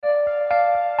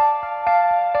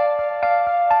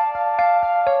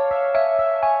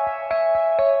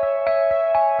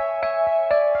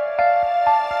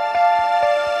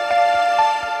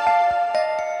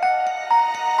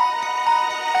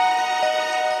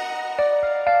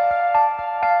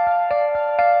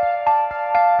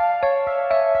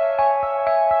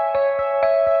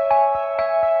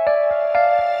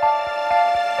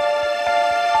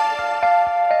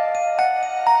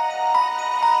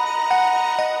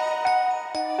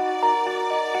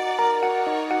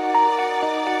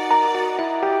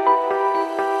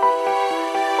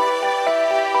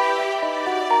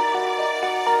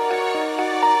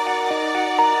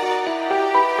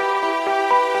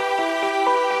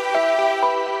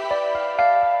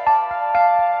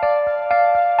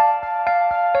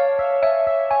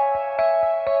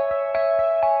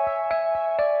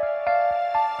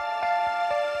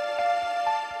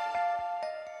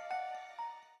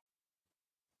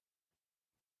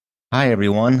Hi,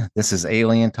 everyone. This is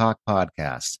Alien Talk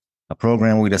Podcast, a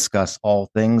program where we discuss all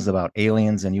things about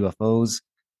aliens and UFOs,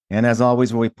 and as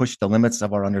always, where we push the limits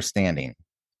of our understanding.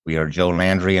 We are Joe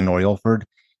Landry and Nori Olford,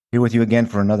 here with you again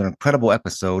for another incredible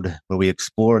episode where we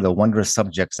explore the wondrous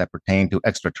subjects that pertain to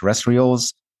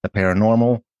extraterrestrials, the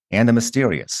paranormal, and the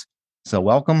mysterious. So,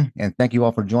 welcome, and thank you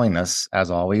all for joining us.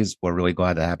 As always, we're really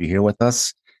glad to have you here with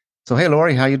us. So, hey,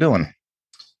 Lori, how you doing?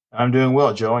 I'm doing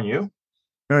well, Joe, and you?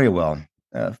 Very well.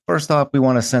 First off, we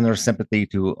want to send our sympathy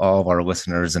to all of our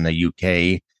listeners in the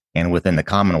UK and within the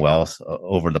Commonwealth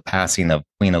over the passing of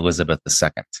Queen Elizabeth II.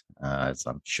 As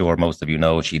I'm sure most of you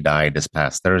know, she died this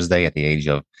past Thursday at the age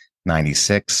of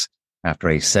 96 after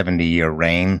a 70-year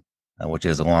reign, which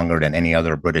is longer than any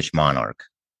other British monarch.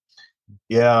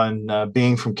 Yeah, and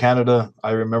being from Canada,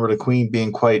 I remember the Queen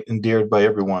being quite endeared by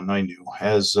everyone I knew.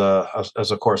 As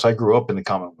of course, I grew up in the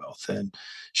Commonwealth, and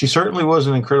she certainly was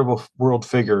an incredible world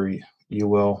figure. You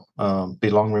will be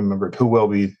long remembered. Who will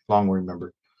be long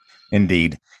remembered?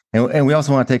 Indeed. And we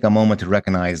also want to take a moment to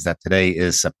recognize that today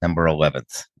is September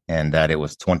 11th and that it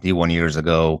was 21 years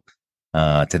ago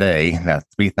today that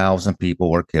 3,000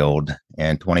 people were killed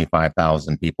and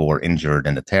 25,000 people were injured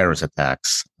in the terrorist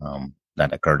attacks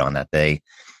that occurred on that day.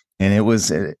 And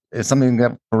it's something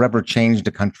that forever changed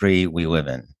the country we live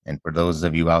in. And for those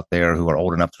of you out there who are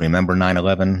old enough to remember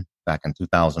 9/11 back in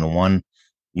 2001,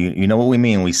 you know what we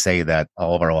mean. We say that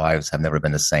all of our lives have never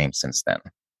been the same since then.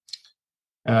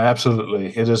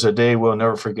 Absolutely. It is a day we'll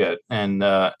never forget. And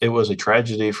it was a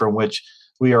tragedy from which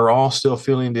we are all still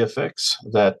feeling the effects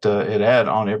that it had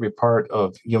on every part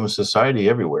of human society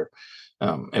everywhere.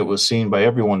 It was seen by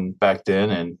everyone back then.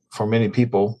 And for many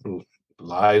people,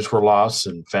 lives were lost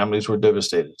and families were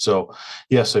devastated. So,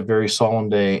 yes, a very solemn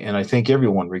day. And I think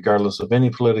everyone, regardless of any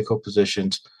political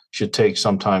positions, should take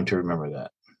some time to remember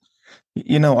that.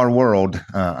 You know, our world,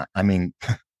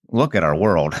 look at our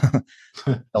world.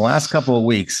 The last couple of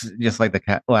weeks, just like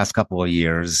the last couple of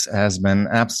years, has been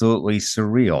absolutely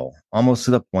surreal, almost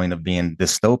to the point of being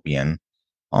dystopian,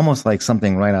 almost like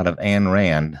something right out of Ayn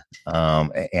Rand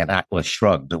and Atlas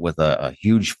Shrugged, with a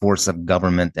huge force of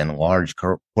government and large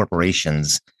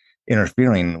corporations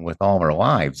interfering with all of our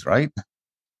lives, right?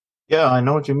 Yeah, I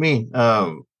know what you mean.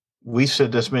 We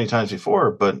said this many times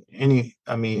before, but any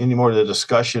more of the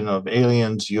discussion of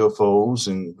aliens, UFOs,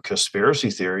 and conspiracy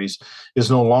theories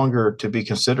is no longer to be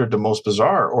considered the most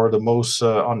bizarre or the most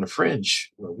on the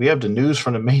fringe. We have the news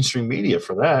from the mainstream media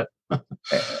for that.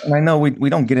 And I know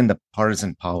we don't get into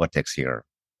partisan politics here,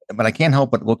 but I can't help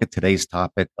but look at today's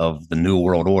topic of the New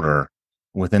World Order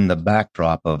within the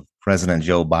backdrop of President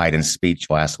Joe Biden's speech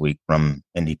last week from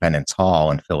Independence Hall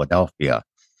in Philadelphia.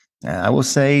 I will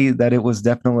say that it was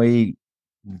definitely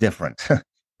different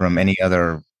from any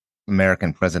other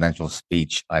American presidential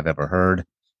speech I've ever heard,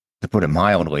 to put it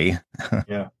mildly,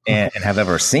 Yeah. and have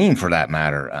ever seen for that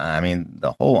matter. I mean,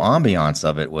 the whole ambiance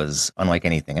of it was unlike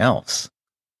anything else.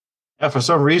 Yeah, for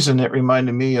some reason, it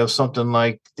reminded me of something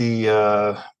like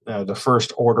the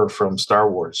First Order from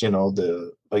Star Wars. You know,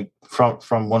 the like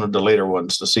from one of the later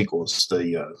ones, the sequels,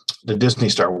 the Disney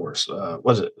Star Wars.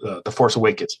 Was it The Force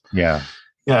Awakens? Yeah.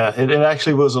 Yeah, it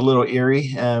actually was a little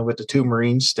eerie with the two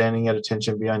Marines standing at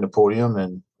attention behind the podium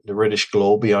and the reddish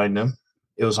glow behind them.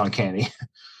 It was uncanny.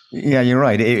 Yeah, you're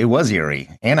right. It was eerie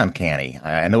and uncanny.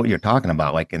 I know what you're talking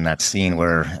about, like in that scene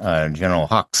where General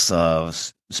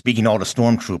Hux speaking to all the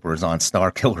stormtroopers on Star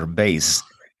Killer Base.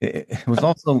 It was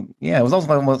also, yeah, it was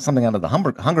also about something out of the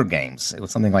Hunger Games. It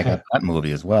was something like that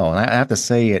movie as well. And I have to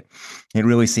say, it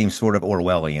really seems sort of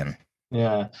Orwellian.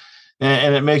 Yeah,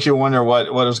 and it makes you wonder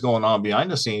what is going on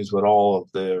behind the scenes with all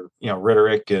of the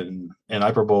rhetoric and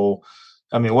hyperbole.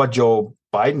 I mean, what Joe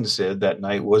Biden said that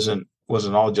night wasn't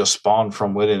all just spawned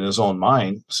from within his own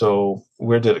mind. So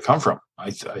where did it come from? I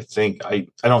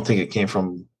don't think it came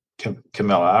from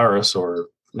Kamala Harris or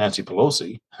Nancy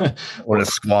Pelosi Or the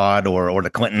Squad, or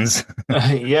the Clintons.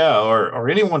 yeah, or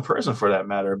any one person for that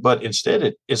matter. But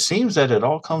instead, it seems that it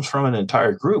all comes from an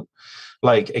entire group,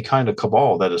 like a kind of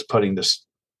cabal that is putting this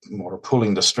or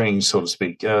pulling the strings, so to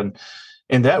speak. And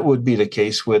that would be the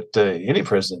case with any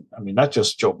president. I mean, not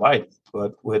just Joe Biden,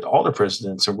 but with all the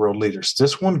presidents and world leaders.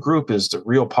 This one group is the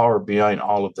real power behind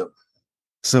all of them.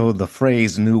 So the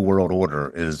phrase "New World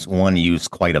Order" is one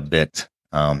used quite a bit.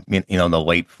 The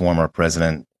late former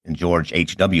President George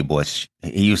H.W. Bush,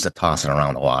 he used to toss it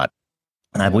around a lot.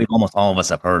 And I Yeah. believe almost all of us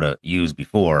have heard it used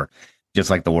before,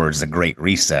 just like the words "the Great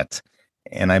Reset."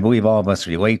 And I believe all of us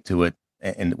relate to it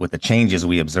and with the changes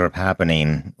we observe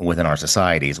happening within our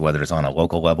societies, whether it's on a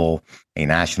local level, a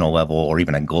national level, or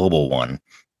even a global one.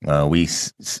 We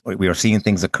are seeing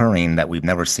things occurring that we've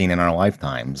never seen in our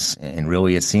lifetimes, and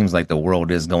really, it seems like the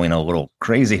world is going a little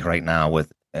crazy right now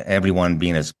with everyone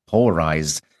being as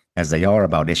polarized as they are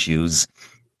about issues,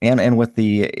 and with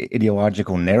the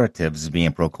ideological narratives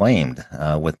being proclaimed,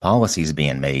 with policies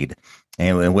being made,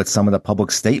 and with some of the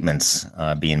public statements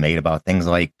being made about things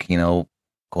like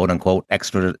quote unquote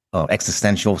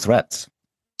existential threats.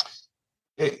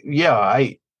 Yeah,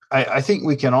 I think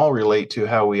we can all relate to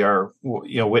how we are,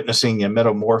 witnessing a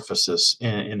metamorphosis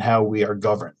in how we are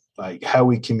governed, like how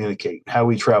we communicate, how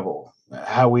we travel,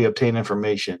 how we obtain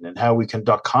information, and how we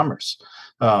conduct commerce.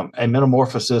 A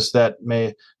metamorphosis that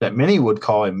many would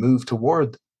call a move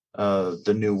toward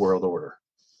the new world order.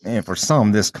 And for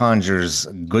some, this conjures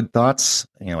good thoughts,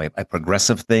 a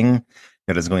progressive thing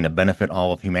that is going to benefit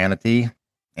all of humanity.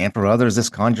 And for others, this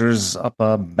conjures up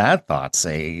bad thoughts,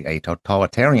 a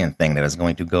totalitarian thing that is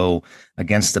going to go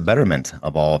against the betterment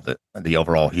of all of the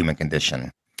overall human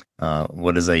condition.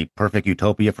 What is a perfect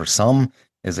utopia for some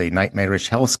is a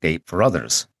nightmarish hellscape for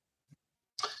others.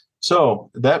 So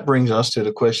that brings us to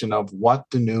the question of what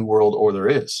the New World Order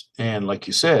is. And like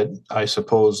you said, I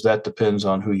suppose that depends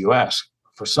on who you ask.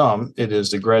 For some, it is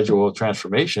the gradual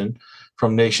transformation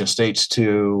from nation states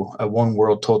to a one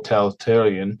world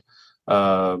totalitarian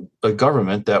a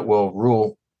government that will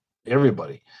rule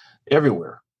everybody,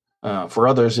 everywhere. For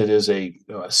others, it is a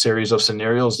series of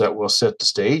scenarios that will set the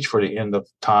stage for the end of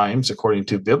times, according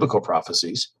to biblical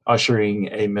prophecies, ushering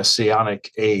a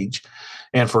messianic age.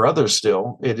 And for others,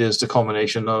 still, it is the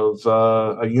culmination of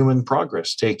a human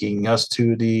progress, taking us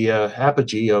to the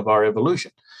apogee of our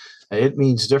evolution. It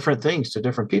means different things to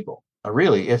different people.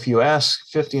 Really, if you ask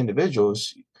 50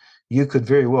 individuals, you could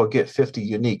very well get 50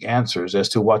 unique answers as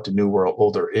to what the New World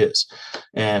Order is.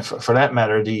 And for that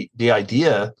matter, the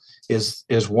idea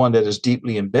is one that is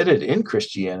deeply embedded in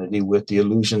Christianity with the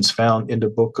allusions found in the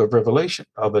book of Revelation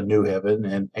of a new heaven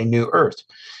and a new earth,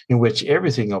 in which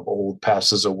everything of old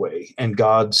passes away and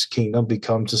God's kingdom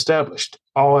becomes established,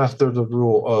 all after the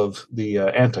rule of the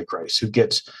Antichrist, who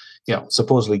gets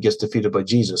supposedly gets defeated by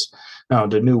Jesus. Now,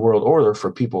 the New World Order for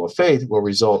people of faith will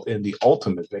result in the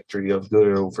ultimate victory of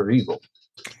good over evil.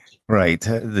 Right.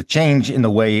 The change in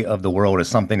the way of the world is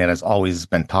something that has always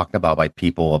been talked about by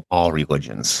people of all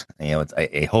religions. It's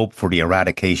a hope for the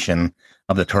eradication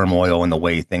of the turmoil in the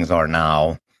way things are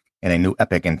now, and a new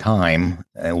epoch in time,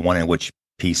 one in which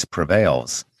peace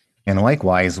prevails. And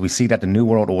likewise, we see that the New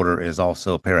World Order is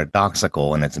also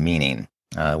paradoxical in its meaning,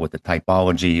 with the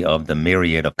typology of the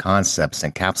myriad of concepts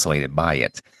encapsulated by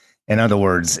it. In other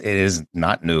words, it is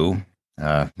not new,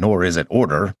 nor is it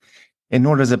order, and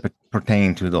nor does it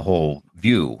pertain to the whole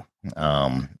view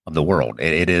of the world.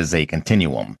 It is a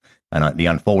continuum, and the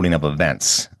unfolding of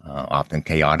events, often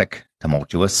chaotic,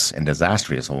 tumultuous, and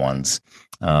disastrous ones,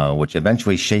 which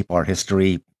eventually shape our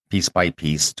history piece by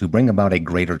piece to bring about a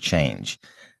greater change.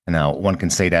 Now, one can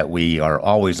say that we are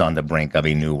always on the brink of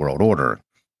a new world order.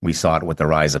 We saw it with the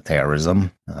rise of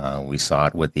terrorism. We saw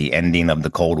it with the ending of the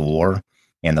Cold War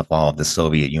and the fall of the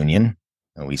Soviet Union.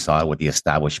 And we saw it with the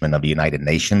establishment of the United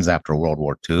Nations after World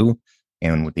War II,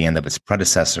 and with the end of its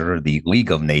predecessor, the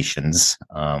League of Nations,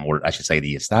 or I should say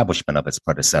the establishment of its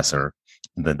predecessor,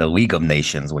 the League of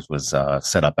Nations, which was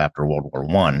set up after World War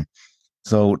One.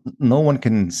 So no one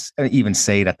can even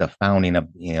say that the founding of,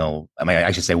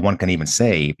 I should say one can even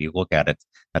say, if you look at it,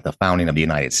 that the founding of the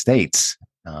United States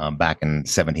back in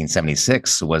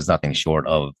 1776 was nothing short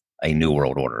of a new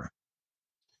world order.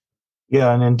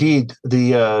 Yeah, and indeed,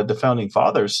 the founding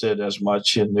fathers said as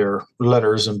much in their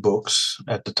letters and books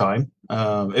at the time.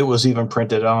 It was even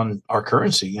printed on our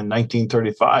currency in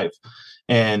 1935,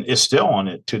 and it's still on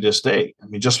it to this day. I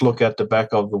mean, just look at the back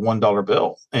of the $1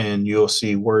 bill, and you'll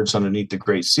see words underneath the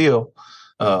Great Seal,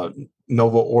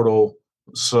 Nova Ordo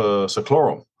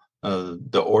Seclorum,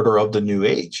 the Order of the New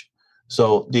Age.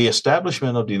 So the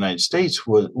establishment of the United States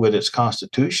with its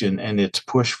Constitution and its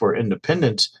push for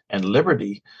independence and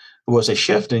liberty was a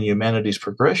shift in humanity's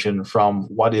progression from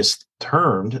what is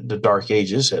termed the Dark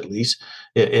Ages, at least.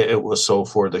 It was so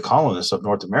for the colonists of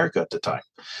North America at the time.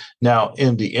 Now,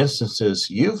 in the instances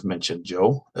you've mentioned,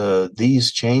 Joe,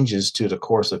 these changes to the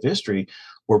course of history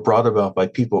were brought about by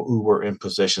people who were in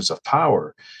positions of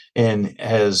power, and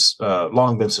has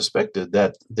long been suspected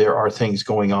that there are things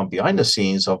going on behind the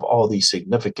scenes of all these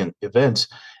significant events,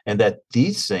 and that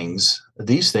these things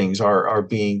are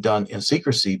being done in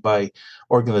secrecy by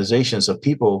organizations of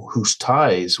people whose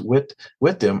ties with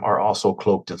them are also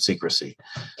cloaked in secrecy.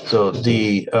 So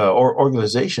the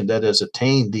organization that has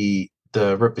attained the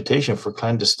reputation for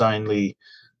clandestinely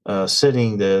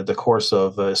setting the course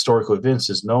of historical events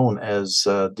is known as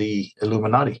the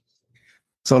Illuminati.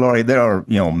 So, Laurie, there are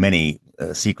many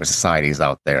secret societies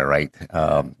out there, right?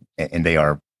 And they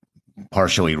are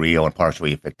partially real and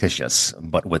partially fictitious.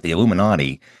 But with the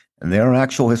Illuminati, there are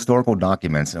actual historical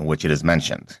documents in which it is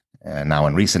mentioned. And now,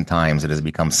 in recent times, it has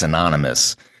become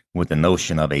synonymous with the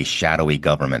notion of a shadowy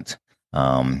government.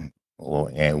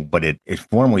 But it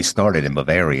formally started in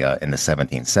Bavaria in the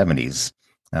 1770s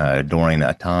during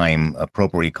a time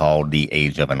appropriately called the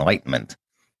Age of Enlightenment.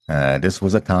 This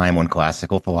was a time when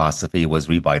classical philosophy was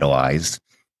revitalized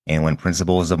and when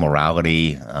principles of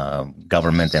morality,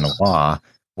 government, and law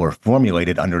were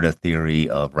formulated under the theory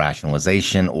of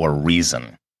rationalization or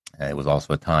reason. It was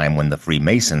also a time when the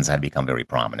Freemasons had become very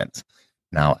prominent.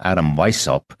 Now, Adam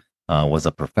Weishaupt was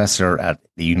a professor at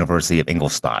the University of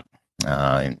Ingolstadt,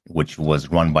 which was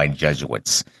run by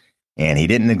Jesuits, and he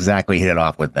didn't exactly hit it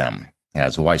off with them,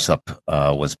 as Weishaupt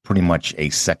was pretty much a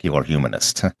secular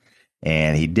humanist.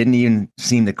 And he didn't even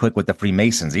seem to click with the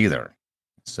Freemasons either.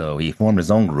 So he formed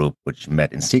his own group, which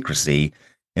met in secrecy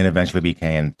and eventually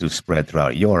began to spread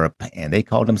throughout Europe. And they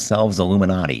called themselves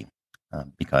Illuminati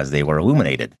because they were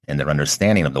illuminated in their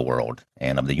understanding of the world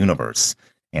and of the universe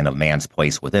and of man's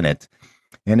place within it.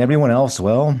 And everyone else,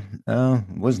 well,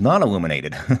 was not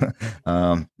illuminated.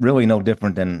 Really no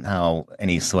different than how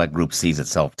any select group sees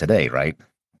itself today, right?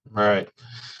 Right.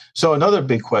 So another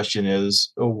big question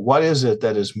is, what is it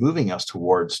that is moving us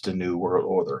towards the New World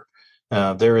Order?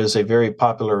 There is a very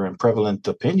popular and prevalent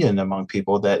opinion among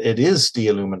people that it is the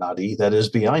Illuminati that is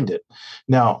behind it.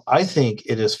 Now, I think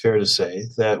it is fair to say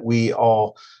that we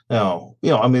all,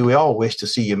 we all wish to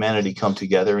see humanity come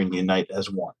together and unite as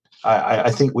one.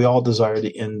 I think we all desire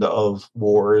the end of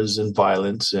wars and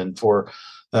violence, and for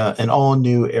an all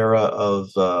new era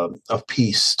of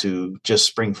peace to just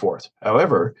spring forth.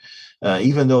 However,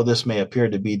 even though this may appear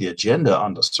to be the agenda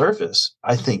on the surface,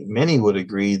 I think many would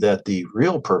agree that the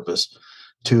real purpose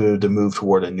to the move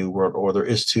toward a new world order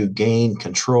is to gain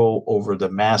control over the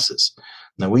masses.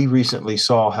 Now, we recently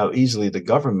saw how easily the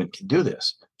government can do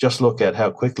this. Just look at how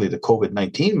quickly the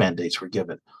COVID-19 mandates were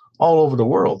given all over the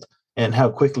world and how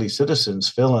quickly citizens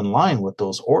fell in line with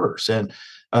those orders, and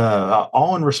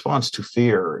all in response to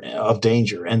fear of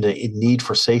danger and the need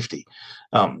for safety.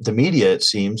 The media, it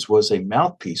seems, was a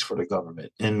mouthpiece for the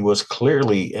government and was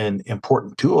clearly an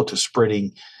important tool to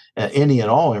spreading any and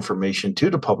all information to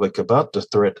the public about the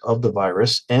threat of the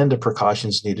virus and the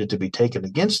precautions needed to be taken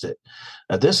against it.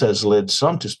 This has led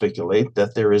some to speculate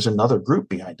that there is another group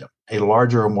behind them, a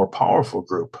larger or more powerful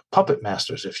group, puppet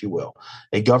masters, if you will,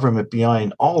 a government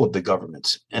behind all of the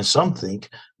governments. And some think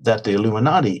that the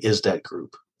Illuminati is that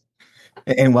group.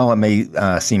 And while it may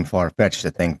seem far fetched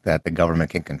to think that the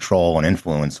government can control and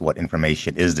influence what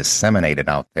information is disseminated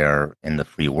out there in the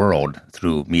free world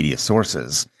through media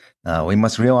sources, we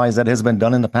must realize that it has been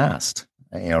done in the past.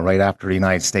 Right after the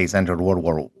United States entered World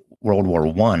War I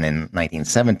in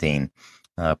 1917,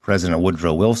 President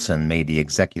Woodrow Wilson made the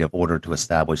executive order to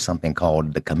establish something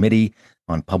called the Committee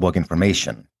on Public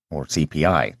Information, or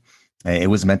CPI.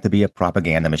 It was meant to be a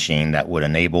propaganda machine that would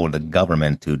enable the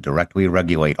government to directly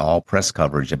regulate all press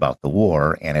coverage about the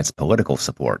war and its political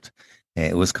support.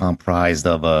 It was comprised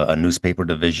of a newspaper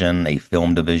division, a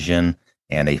film division,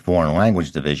 and a foreign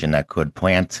language division that could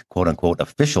plant, quote unquote,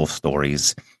 official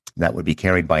stories that would be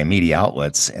carried by media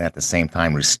outlets and at the same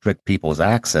time restrict people's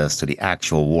access to the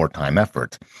actual wartime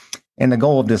effort. And the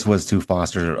goal of this was to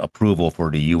foster approval for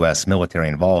the U.S. military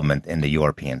involvement in the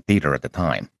European theater at the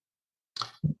time.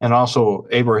 And also,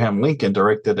 Abraham Lincoln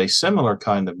directed a similar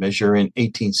kind of measure in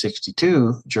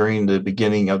 1862 during the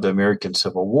beginning of the American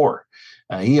Civil War.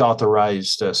 He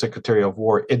authorized Secretary of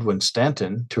War Edwin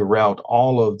Stanton to route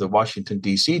all of the Washington,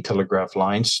 D.C. telegraph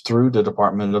lines through the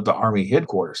Department of the Army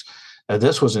headquarters.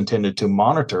 This was intended to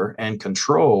monitor and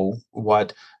control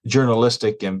what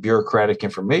journalistic and bureaucratic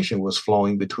information was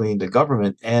flowing between the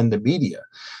government and the media.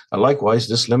 Likewise,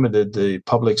 this limited the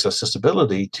public's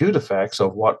accessibility to the facts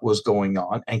of what was going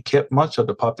on and kept much of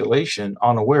the population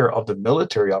unaware of the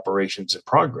military operations in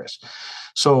progress.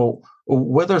 So,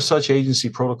 whether such agency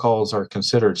protocols are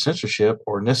considered censorship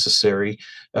or necessary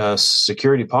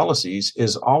security policies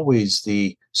is always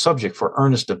the subject for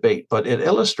earnest debate, but it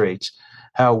illustrates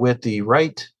how, with the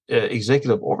right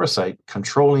executive oversight,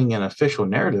 controlling an official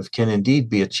narrative can indeed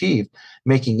be achieved,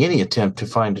 making any attempt to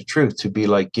find the truth to be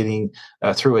like getting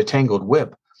through a tangled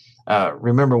web.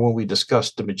 Remember when we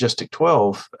discussed the Majestic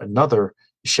 12, another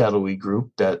shadowy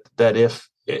group that if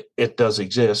it does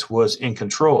exist, was in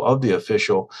control of the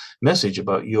official message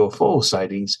about UFO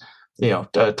sightings,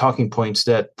 talking points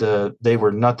that they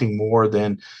were nothing more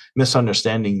than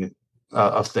misunderstanding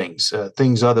of things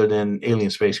other than alien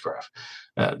spacecraft.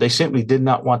 They simply did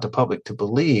not want the public to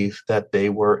believe that they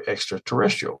were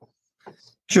extraterrestrial.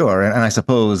 Sure, and I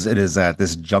suppose it is at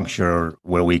this juncture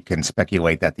where we can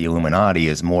speculate that the Illuminati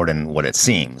is more than what it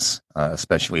seems,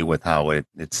 especially with how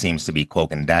it seems to be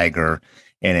cloak and dagger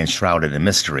and enshrouded in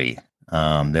mystery.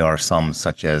 There are some,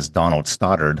 such as Donald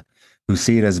Stoddard, who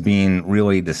see it as being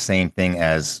really the same thing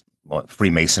as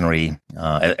Freemasonry,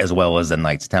 as well as the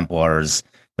Knights Templars,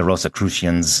 the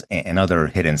Rosicrucians, and other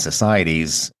hidden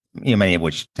societies, many of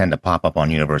which tend to pop up on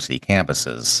university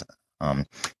campuses. Um,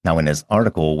 Now, in his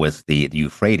article with the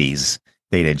Euphrates,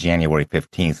 dated January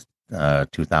 15th,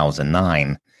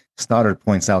 2009, Stoddard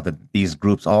points out that these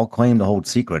groups all claim to hold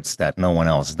secrets that no one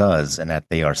else does, and that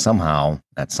they are somehow,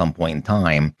 at some point in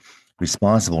time,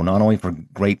 responsible not only for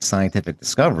great scientific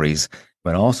discoveries,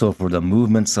 but also for the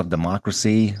movements of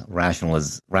democracy,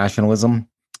 rationalism,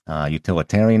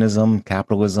 utilitarianism,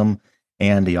 capitalism,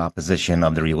 and the opposition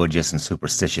of the religious and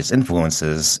superstitious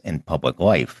influences in public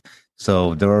life.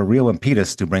 So there are real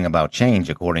impetus to bring about change,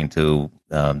 according to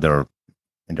their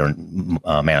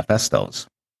manifestos.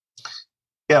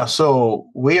 Yeah, so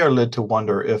we are led to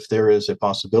wonder if there is a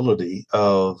possibility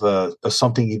of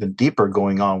something even deeper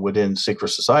going on within secret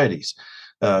societies.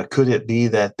 Could it be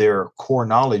that their core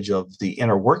knowledge of the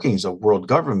inner workings of world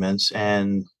governments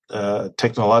and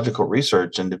technological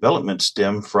research and development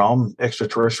stem from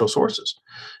extraterrestrial sources?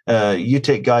 You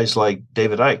take guys like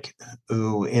David Icke,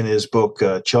 who in his book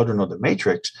Children of the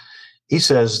Matrix, he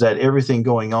says that everything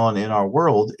going on in our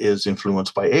world is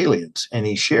influenced by aliens. And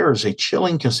he shares a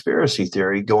chilling conspiracy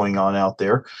theory going on out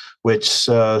there, which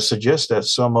suggests that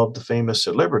some of the famous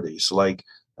celebrities, like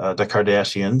the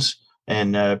Kardashians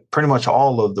and pretty much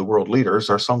all of the world leaders,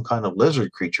 are some kind of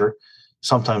lizard creature,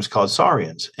 sometimes called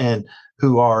saurians, and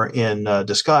who are in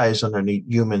disguise underneath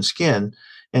human skin,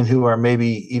 and who are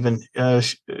maybe even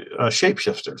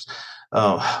shapeshifters.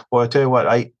 Well, I tell you what,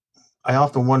 I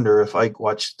often wonder if I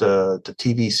watched the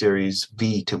TV series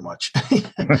V too much.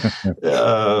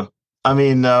 uh, I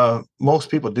mean, most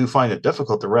people do find it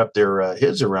difficult to wrap their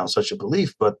heads around such a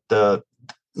belief, but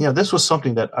this was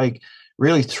something that I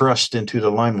really thrust into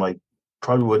the limelight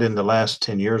probably within the last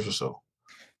 10 years or so.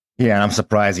 Yeah, I'm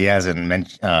surprised he hasn't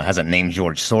named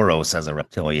George Soros as a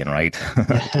reptilian, right?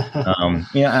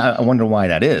 Yeah, I wonder why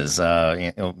that is.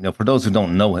 For those who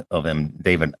don't know of him,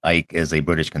 David Icke is a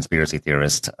British conspiracy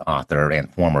theorist, author,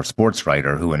 and former sports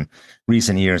writer who, in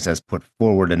recent years, has put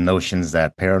forward the notions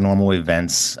that paranormal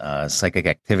events, psychic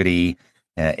activity,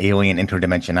 alien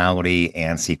interdimensionality,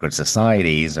 and secret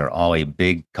societies are all a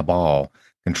big cabal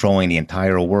controlling the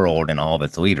entire world and all of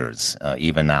its leaders,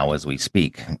 even now as we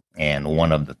speak. And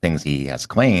one of the things he has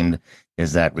claimed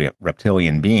is that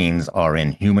reptilian beings are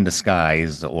in human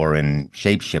disguise or in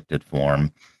shapeshifted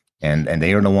form, and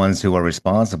they are the ones who are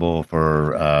responsible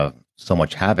for so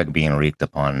much havoc being wreaked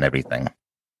upon everything.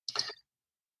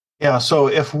 Yeah, so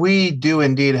if we do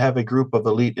indeed have a group of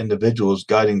elite individuals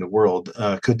guiding the world,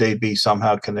 could they be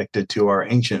somehow connected to our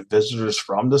ancient visitors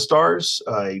from the stars?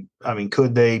 I mean,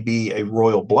 could they be a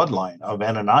royal bloodline of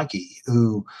Anunnaki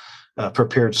who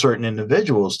prepared certain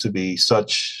individuals to be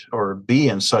such or be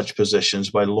in such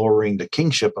positions by lowering the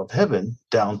kingship of heaven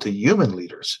down to human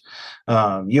leaders?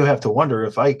 You have to wonder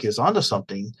if Ike is onto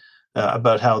something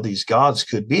about how these gods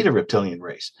could be the reptilian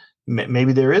race.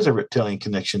 Maybe there is a reptilian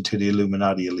connection to the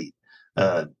Illuminati elite.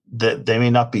 They may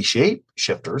not be shape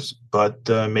shifters, but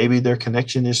maybe their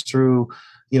connection is through,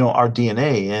 our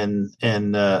DNA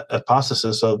and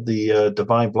hypothesis of the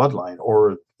divine bloodline,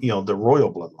 or the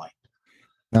royal bloodline.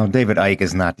 Now, David Icke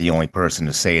is not the only person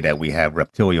to say that we have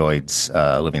reptilioids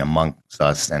living amongst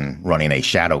us and running a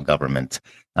shadow government.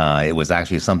 It was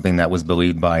actually something that was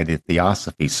believed by the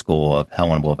Theosophy school of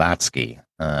Helen Blavatsky.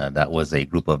 That was a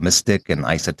group of mystic and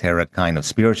esoteric kind of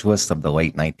spiritualists of the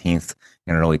late 19th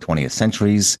and early 20th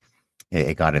centuries.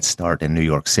 It got its start in New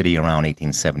York City around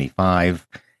 1875,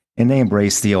 and they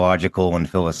embraced theological and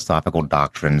philosophical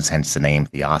doctrines, hence the name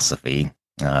Theosophy.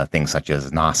 Things such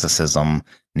as Gnosticism,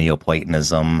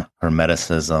 Neoplatonism,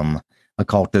 Hermeticism,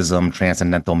 occultism,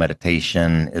 transcendental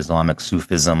meditation, Islamic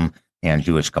Sufism, and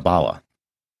Jewish Kabbalah.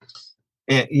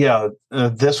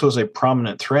 This was a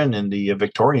prominent trend in the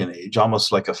Victorian age,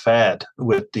 almost like a fad,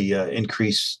 with the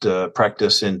increased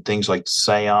practice in things like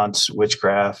seance,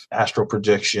 witchcraft, astral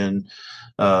projection,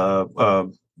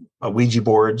 Ouija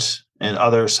boards, and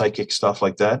other psychic stuff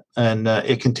like that. And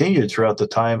it continued throughout the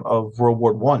time of World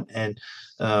War I and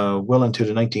well into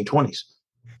the 1920s.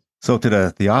 So, to the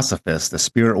Theosophist, the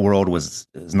spirit world is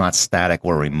not static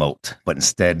or remote, but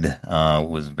instead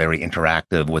was very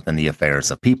interactive within the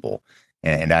affairs of people,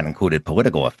 and that included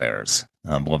political affairs.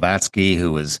 Blavatsky,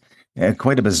 who was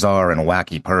Quite a bizarre and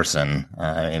wacky person.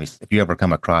 If you ever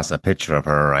come across a picture of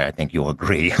her, I think you'll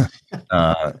agree.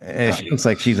 She looks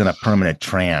like she's in a permanent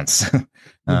trance.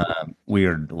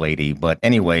 Weird lady. But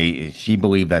anyway, she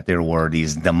believed that there were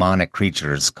these demonic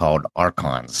creatures called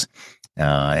archons,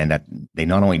 and that they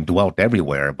not only dwelt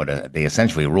everywhere, but they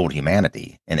essentially ruled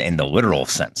humanity in the literal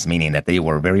sense, meaning that they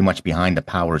were very much behind the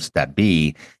powers that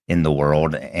be in the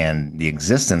world. And the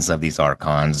existence of these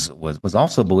archons was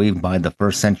also believed by the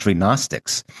first century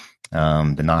Gnostics.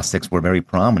 The Gnostics were very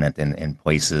prominent in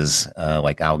places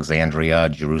like Alexandria,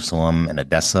 Jerusalem, and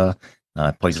Edessa,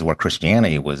 places where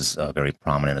Christianity was very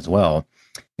prominent as well.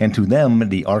 And to them,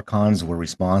 the archons were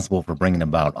responsible for bringing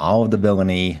about all of the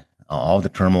villainy, all of the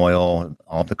turmoil,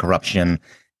 all of the corruption,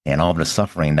 and all of the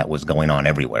suffering that was going on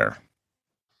everywhere.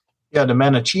 Yeah, the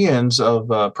Manichaeans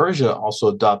of Persia also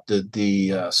adopted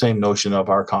the same notion of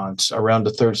archons around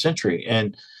the third century,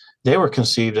 and they were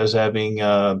conceived as having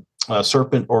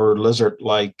serpent or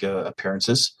lizard-like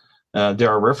appearances. There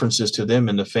are references to them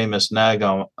in the famous Nag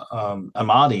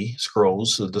Hammadi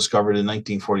scrolls discovered in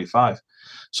 1945.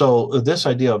 So this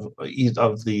idea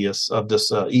of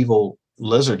this evil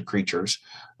lizard creatures,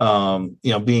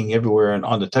 being everywhere and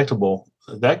undetectable,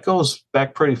 that goes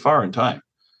back pretty far in time.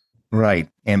 Right.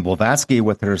 And Blavatsky,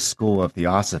 with her school of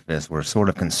theosophists, were sort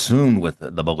of consumed with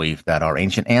the belief that our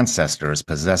ancient ancestors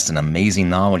possessed an amazing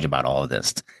knowledge about all of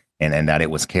this, and that it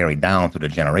was carried down through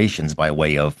the generations by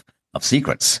way of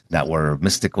secrets that were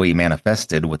mystically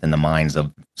manifested within the minds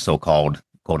of so-called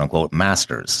quote unquote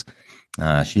masters.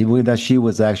 She believed that she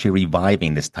was actually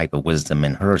reviving this type of wisdom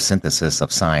in her synthesis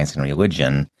of science and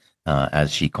religion,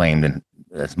 as she claimed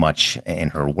as much in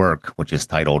her work, which is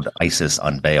titled Isis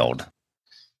Unveiled.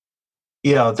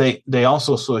 Yeah, they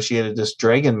also associated this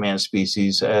dragon man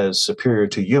species as superior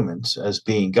to humans, as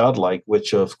being godlike,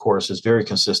 which of course is very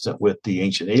consistent with the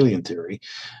ancient alien theory.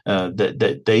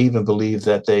 That they even believe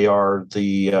that they are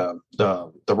the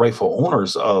rightful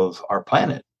owners of our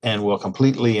planet and will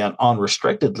completely and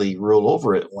unrestrictedly rule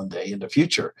over it one day in the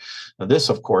future. Now, this,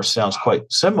 of course, sounds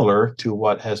quite similar to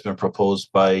what has been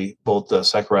proposed by both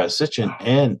Zacharias Sitchin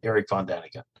and Eric von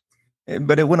Daniken.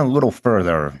 But it went a little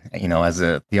further. As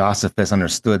the Theosophists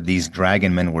understood, these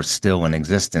dragon men were still in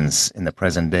existence in the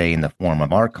present day in the form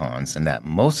of archons, and that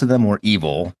most of them were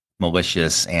evil,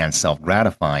 malicious, and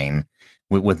self-gratifying,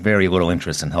 with very little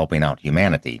interest in helping out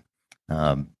humanity.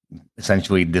 Um,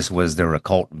 Essentially, this was their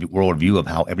occult worldview of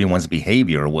how everyone's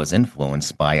behavior was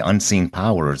influenced by unseen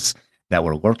powers that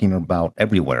were lurking about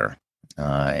everywhere,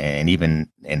 and even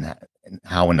in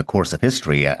how, in the course of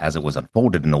history, as it was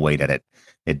unfolded in the way that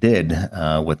it did,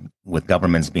 with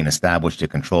governments being established to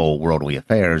control worldly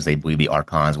affairs, they believe the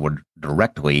archons were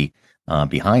directly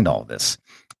behind all this.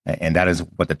 And that is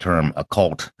what the term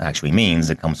occult actually means.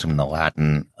 It comes from the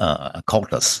Latin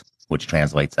occultus, which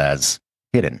translates as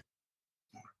hidden.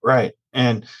 Right.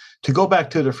 And to go back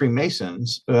to the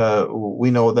Freemasons, we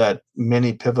know that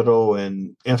many pivotal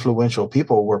and influential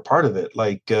people were part of it,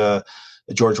 like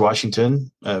George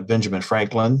Washington, Benjamin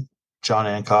Franklin, John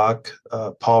Hancock,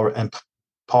 Paul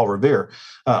Revere,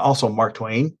 also Mark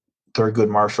Twain, Thurgood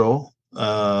Marshall,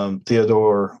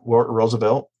 Theodore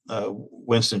Roosevelt,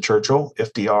 Winston Churchill,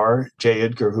 FDR, J.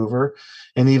 Edgar Hoover,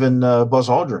 and even Buzz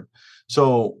Aldrin.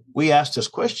 So we asked this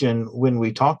question when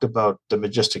we talked about the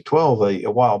Majestic 12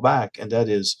 a while back, and that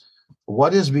is,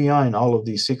 what is behind all of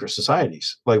these secret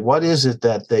societies? Like, what is it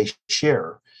that they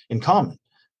share in common?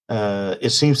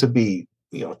 It seems to be,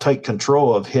 tight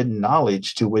control of hidden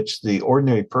knowledge to which the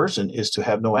ordinary person is to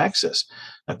have no access.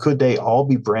 Now, could they all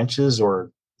be branches or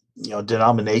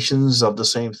denominations of the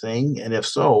same thing? And if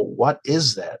so, what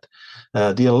is that?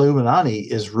 The Illuminati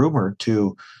is rumored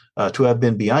to have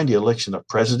been behind the election of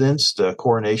presidents, the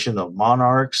coronation of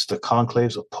monarchs, the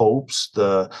conclaves of popes,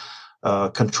 the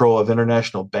control of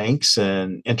international banks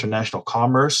and international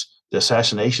commerce, the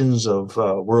assassinations of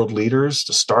world leaders,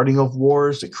 the starting of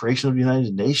wars, the creation of the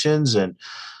United Nations, and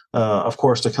of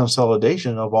course, the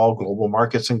consolidation of all global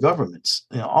markets and governments.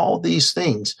 All these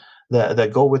things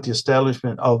that go with the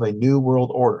establishment of a new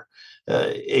world order.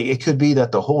 It could be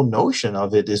that the whole notion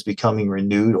of it is becoming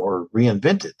renewed or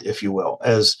reinvented, if you will,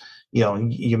 as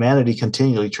humanity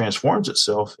continually transforms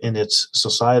itself in its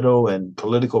societal and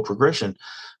political progression,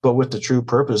 but with the true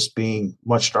purpose being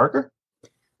much darker.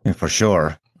 And for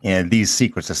sure. And these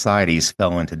secret societies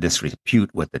fell into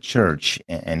disrepute with the church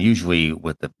and usually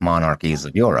with the monarchies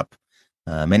of Europe.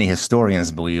 Many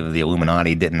historians believe the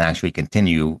Illuminati didn't actually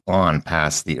continue on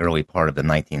past the early part of the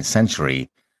 19th century,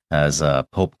 as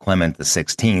Pope Clement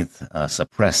XVI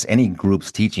suppressed any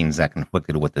group's teachings that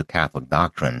conflicted with the Catholic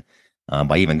doctrine,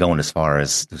 by even going as far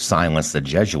as to silence the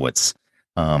Jesuits.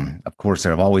 Of course,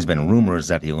 there have always been rumors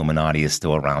that the Illuminati is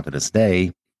still around to this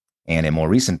day. And in more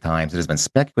recent times, it has been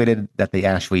speculated that they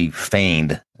actually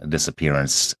feigned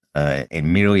disappearance,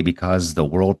 and merely because the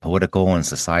world political and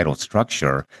societal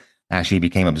structure actually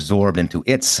became absorbed into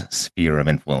its sphere of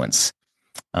influence.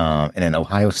 In an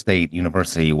Ohio State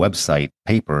University website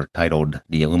paper titled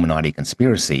The Illuminati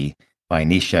Conspiracy by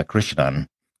Nisha Krishnan,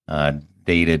 uh,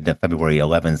 dated February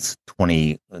 11th,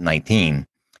 2019,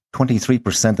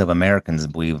 23% of Americans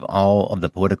believe all of the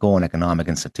political and economic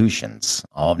institutions,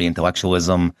 all of the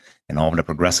intellectualism, and all of the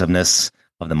progressiveness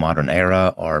of the modern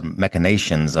era are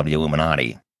machinations of the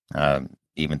Illuminati.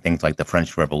 Even things like the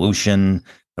French Revolution,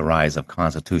 the rise of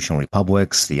constitutional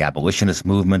republics, the abolitionist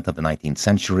movement of the 19th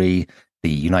century, the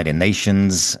United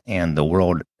Nations, and the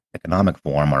World Economic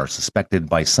Forum are suspected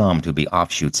by some to be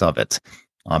offshoots of it.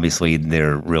 Obviously,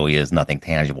 there really is nothing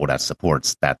tangible that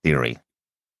supports that theory.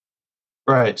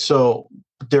 Right. So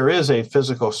there is a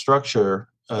physical structure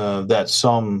that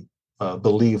some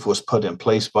believe was put in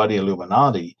place by the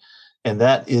Illuminati, and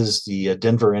that is the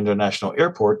Denver International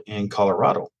Airport in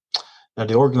Colorado. Now,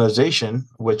 the organization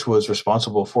which was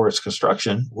responsible for its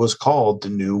construction was called the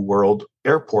New World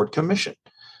Airport Commission.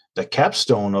 The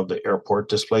capstone of the airport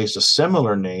displays a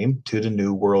similar name to the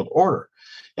New World Order.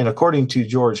 And according to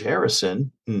George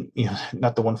Harrison,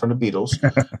 not the one from the Beatles,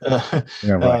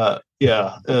 Yeah,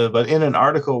 right. but in an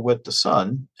article with The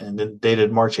Sun, and then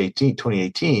dated March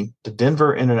 2018, the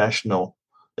Denver International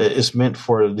is meant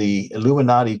for the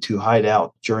Illuminati to hide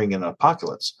out during an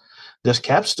apocalypse. This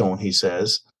capstone, he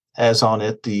says, has on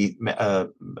it the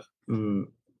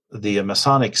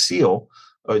Masonic seal,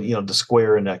 or the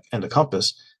square and the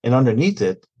compass, and underneath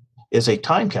it is a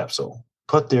time capsule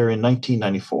put there in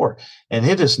 1994, and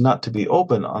it is not to be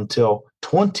opened until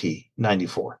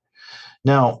 2094.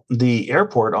 Now, the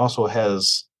airport also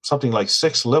has something like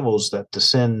 6 levels that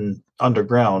descend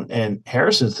underground, and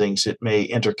Harrison thinks it may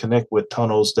interconnect with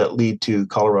tunnels that lead to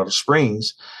Colorado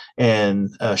Springs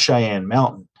and Cheyenne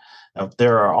Mountain. Now,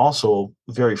 there are also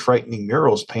very frightening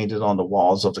murals painted on the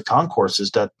walls of the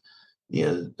concourses that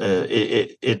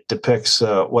it depicts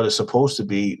what is supposed to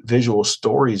be visual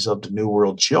stories of the New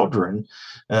World children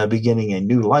beginning a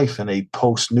new life in a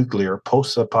post-nuclear,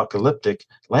 post-apocalyptic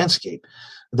landscape.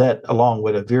 That, along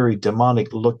with a very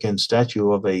demonic-looking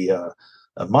statue of a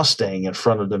Mustang in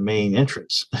front of the main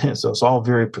entrance. So it's all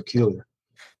very peculiar.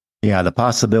 Yeah, the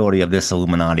possibility of this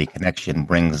Illuminati connection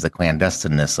brings the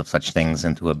clandestineness of such things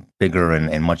into a bigger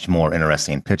and much more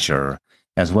interesting picture,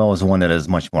 as well as one that is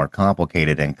much more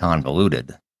complicated and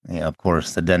convoluted. Yeah, of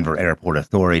course, the Denver Airport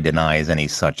Authority denies any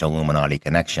such Illuminati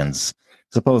connections.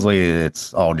 Supposedly,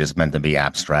 it's all just meant to be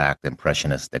abstract,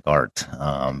 impressionistic art.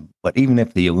 But even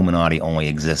if the Illuminati only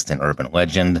exists in urban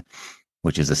legend,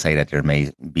 which is to say that there may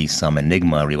be some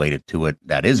enigma related to it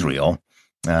that is real,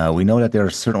 we know that there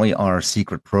certainly are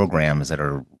secret programs that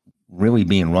are really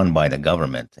being run by the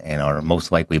government and are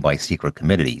most likely by secret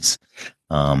committees,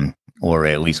 or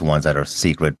at least ones that are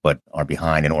secret but are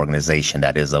behind an organization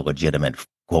that is a legitimate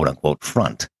quote unquote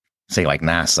front, say like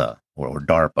NASA or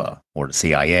DARPA or the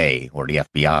CIA or the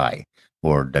FBI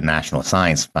or the National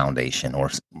Science Foundation or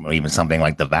even something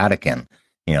like the Vatican,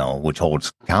 which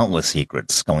holds countless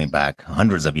secrets going back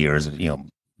hundreds of years,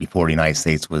 before the United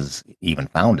States was even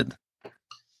founded.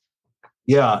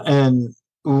 Yeah, and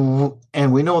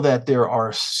we know that there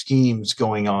are schemes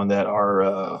going on that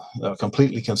are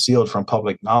completely concealed from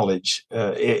public knowledge.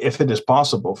 If it is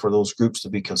possible for those groups to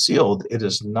be concealed, it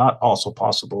is not also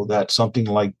possible that something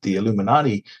like the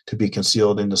Illuminati to be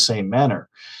concealed in the same manner.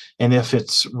 And if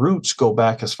its roots go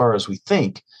back as far as we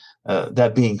think,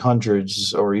 that being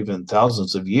hundreds or even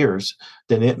thousands of years,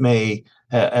 then it may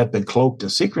have been cloaked in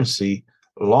secrecy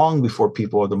long before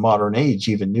people of the modern age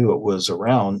even knew it was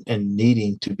around and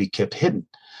needing to be kept hidden.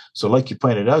 So, like you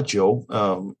pointed out, Joe,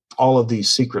 all of these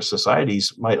secret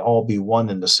societies might all be one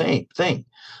and the same thing,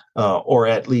 or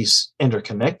at least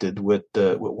interconnected with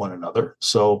one another.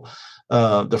 So,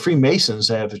 the Freemasons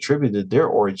have attributed their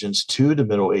origins to the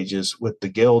Middle Ages with the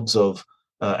guilds of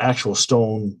actual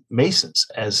stone masons,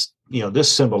 as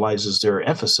this symbolizes their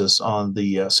emphasis on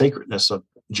the sacredness of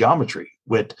geometry,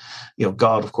 with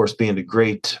God, of course, being the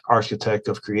great architect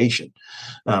of creation.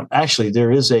 Actually,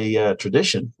 there is a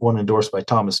tradition, one endorsed by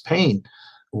Thomas Paine,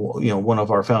 one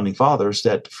of our founding fathers,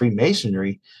 that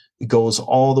Freemasonry goes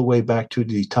all the way back to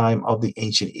the time of the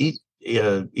ancient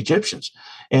Egyptians.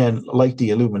 And like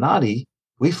the Illuminati,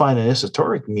 we find an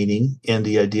esoteric meaning in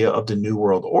the idea of the New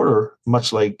World Order,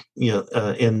 much like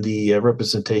in the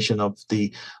representation of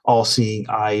the all-seeing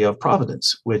eye of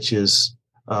providence, which is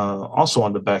also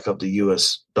on the back of the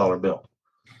U.S. dollar bill.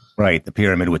 Right, the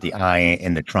pyramid with the eye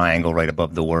and the triangle right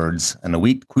above the words, and the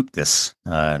wheat quiptis,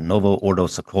 novo ordo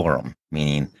seclorum,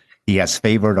 meaning he has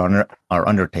favored our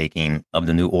undertaking of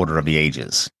the new order of the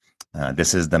ages.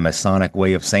 This is the Masonic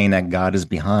way of saying that God is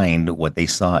behind what they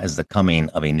saw as the coming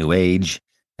of a new age,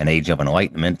 an age of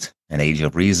enlightenment, an age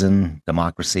of reason,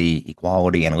 democracy,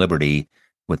 equality, and liberty,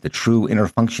 with the true inner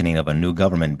functioning of a new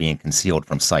government being concealed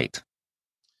from sight.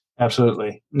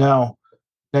 Absolutely. Now,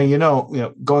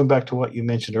 going back to what you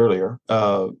mentioned earlier,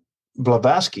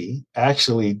 Blavatsky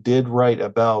actually did write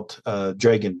about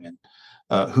dragon men,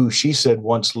 who she said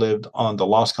once lived on the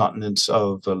lost continents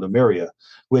of Lemuria,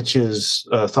 which is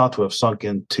thought to have sunk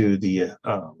into the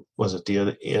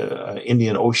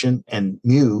Indian Ocean, and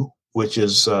Mu, which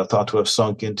is thought to have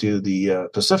sunk into the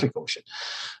Pacific Ocean.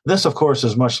 This, of course,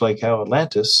 is much like how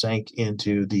Atlantis sank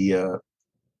into the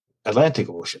Atlantic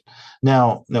Ocean.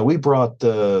 Now we brought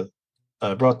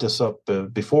this up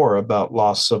before about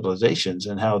lost civilizations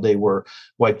and how they were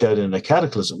wiped out in a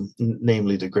cataclysm,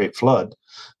 namely the Great Flood.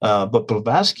 But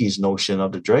Blavatsky's notion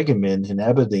of the dragon men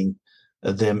inhabiting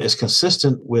them is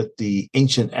consistent with the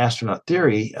ancient astronaut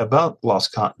theory about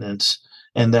lost continents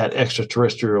and that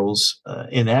extraterrestrials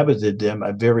inhabited them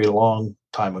a very long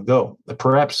time ago.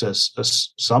 Perhaps, as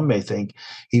some may think,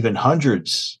 even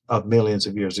hundreds of millions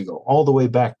of years ago, all the way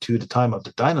back to the time of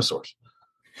the dinosaurs.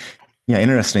 Yeah,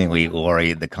 interestingly,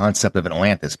 Lori, the concept of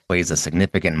Atlantis plays a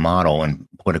significant model in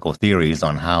political theories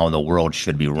on how the world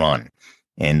should be run.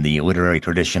 In the literary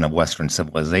tradition of Western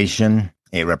civilization,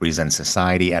 it represents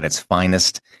society at its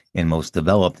finest and most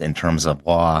developed in terms of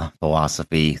law,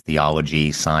 philosophy,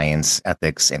 theology, science,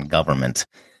 ethics, and government.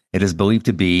 It is believed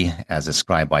to be, as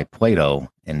described by Plato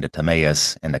in the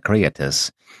Timaeus and the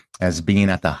Critias, as being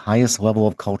at the highest level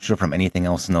of culture from anything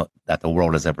else that the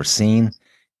world has ever seen,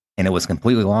 and it was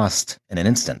completely lost in an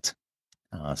instant.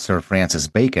 Sir Francis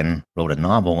Bacon wrote a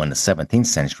novel in the 17th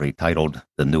century titled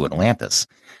The New Atlantis,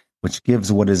 which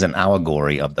gives what is an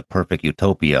allegory of the perfect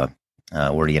utopia,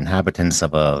 where the inhabitants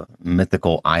of a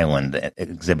mythical island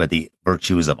exhibit the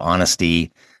virtues of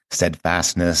honesty,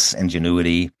 steadfastness,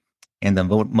 ingenuity, and the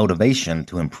motivation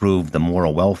to improve the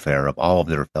moral welfare of all of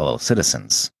their fellow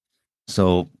citizens.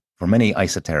 So, for many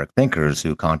esoteric thinkers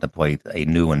who contemplate a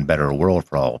new and better world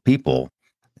for all people,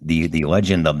 the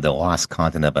legend of the lost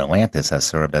continent of Atlantis has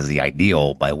served as the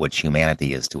ideal by which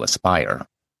humanity is to aspire.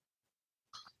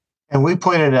 And we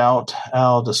pointed out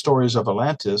how the stories of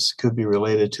Atlantis could be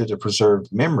related to the preserved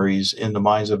memories in the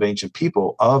minds of ancient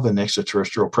people of an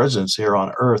extraterrestrial presence here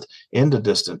on Earth in the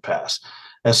distant past.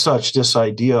 As such, this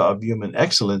idea of human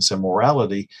excellence and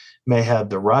morality may have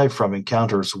derived from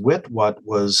encounters with what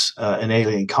was an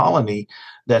alien colony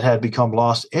that had become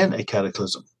lost in a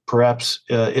cataclysm. Perhaps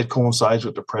it coincides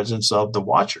with the presence of the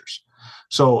Watchers.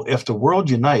 So, if the world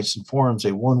unites and forms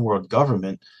a one world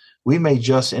government, we may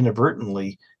just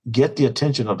inadvertently get the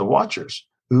attention of the Watchers,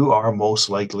 who are most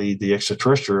likely the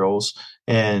extraterrestrials,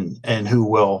 and who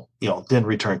will, then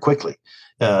return quickly.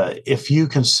 If you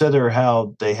consider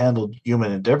how they handled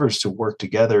human endeavors to work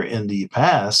together in the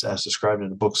past, as described in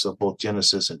the books of both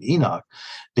Genesis and Enoch,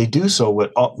 they do so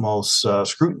with utmost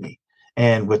scrutiny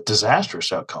and with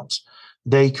disastrous outcomes.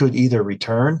 They could either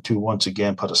return to once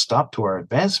again put a stop to our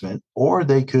advancement, or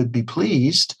they could be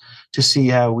pleased to see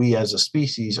how we as a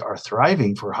species are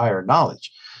thriving for higher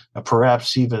knowledge,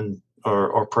 perhaps even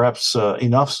or perhaps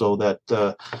enough so that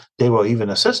they will even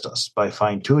assist us by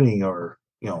fine tuning or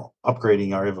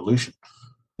upgrading our evolution.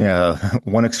 Yeah,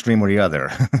 one extreme or the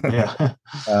other. Yeah.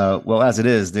 Well, as it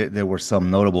is, there were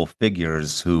some notable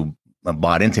figures who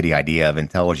bought into the idea of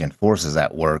intelligent forces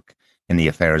at work in the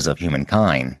affairs of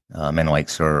humankind. Men like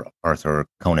Sir Arthur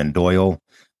Conan Doyle,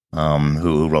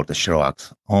 who wrote the Sherlock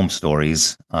Holmes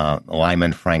stories,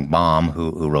 Lyman Frank Baum,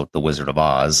 who wrote The Wizard of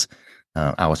Oz,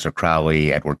 Aleister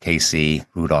Crowley, Edward Casey,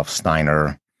 Rudolf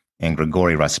Steiner, and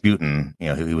Grigory Rasputin.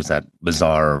 He was that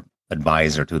bizarre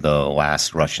advisor to the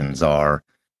last Russian Tsar,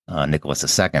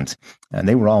 Nicholas II. And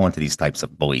they were all into these types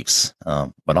of beliefs.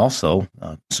 But also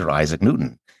Sir Isaac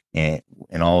Newton,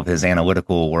 in all of his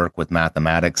analytical work with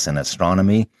mathematics and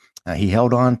astronomy, he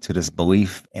held on to this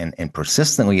belief and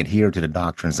persistently adhered to the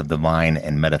doctrines of divine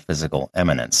and metaphysical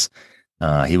eminence.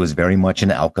 He was very much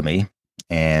into alchemy,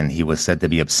 and he was said to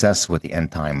be obsessed with the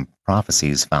end time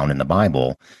prophecies found in the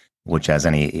Bible, which, as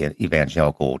any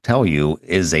evangelical will tell you,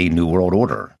 is a new world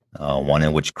order, one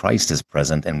in which Christ is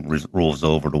present and rules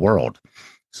over the world.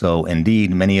 So,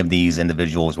 indeed, many of these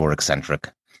individuals were eccentric,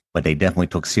 but they definitely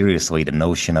took seriously the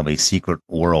notion of a secret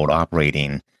world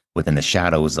operating within the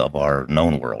shadows of our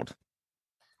known world.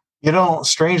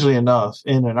 Strangely enough,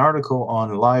 in an article on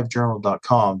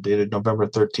livejournal.com dated November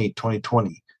 13th,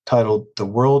 2020, titled The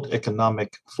World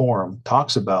Economic Forum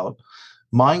talks about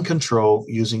mind control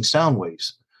using sound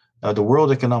waves. The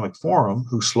World Economic Forum,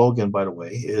 whose slogan, by the way,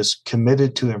 is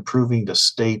committed to improving the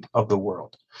state of the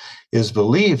world, is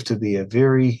believed to be a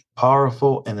very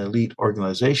powerful and elite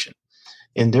organization.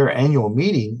 In their annual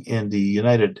meeting in the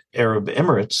United Arab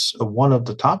Emirates, one of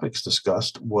the topics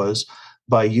discussed was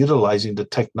by utilizing the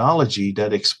technology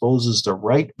that exposes the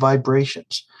right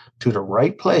vibrations to the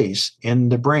right place in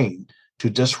the brain to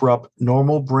disrupt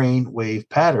normal brain wave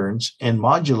patterns and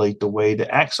modulate the way the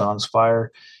axons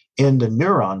fire in the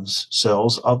neurons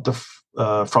cells of the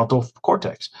frontal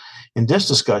cortex. In this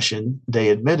discussion, they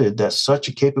admitted that such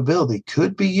a capability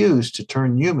could be used to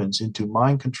turn humans into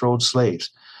mind-controlled slaves.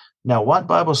 Now, what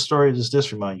Bible story does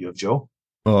this remind you of, Joe?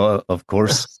 Well, of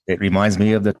course, it reminds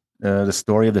me of the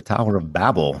story of the Tower of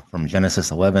Babel from Genesis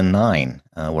 11:9,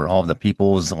 where all of the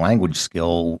people's language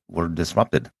skill were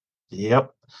disrupted.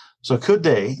 Yep. So could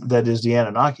they, that is the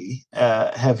Anunnaki,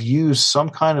 have used some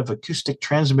kind of acoustic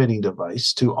transmitting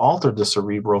device to alter the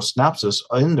cerebral synapses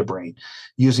in the brain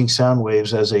using sound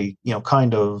waves as a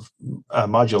kind of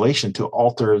modulation to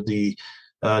alter the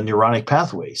neuronic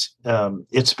pathways?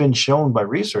 It's been shown by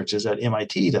researchers at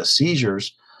MIT that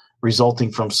seizures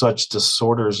resulting from such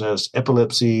disorders as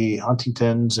epilepsy,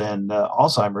 Huntington's, and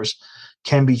Alzheimer's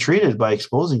can be treated by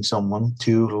exposing someone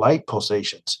to light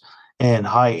pulsations and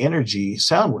high energy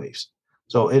sound waves.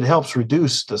 So it helps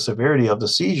reduce the severity of the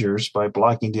seizures by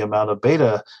blocking the amount of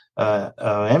beta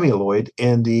amyloid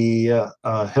in the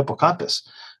hippocampus,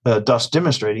 thus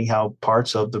demonstrating how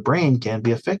parts of the brain can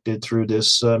be affected through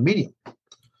this medium.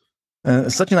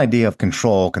 Such an idea of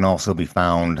control can also be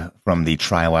found from the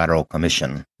Trilateral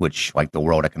Commission, which, like the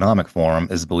World Economic Forum,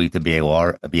 is believed to be a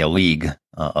large league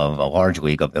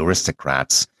of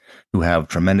aristocrats who have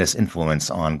tremendous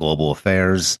influence on global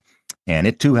affairs. And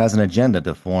it too has an agenda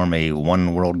to form a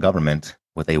one world government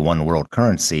with a one world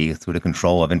currency through the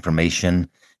control of information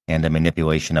and the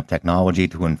manipulation of technology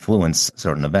to influence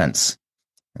certain events.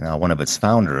 Now, one of its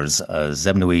founders,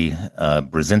 Zbigniew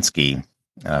Brzezinski,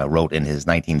 wrote in his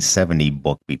 1970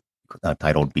 book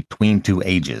titled Between Two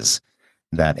Ages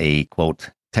that a,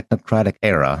 quote, technocratic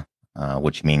era,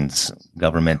 which means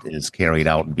government is carried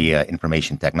out via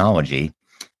information technology,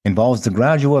 involves the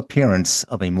gradual appearance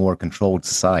of a more controlled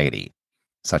society.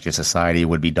 Such a society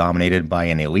would be dominated by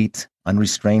an elite,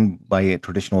 unrestrained by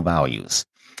traditional values.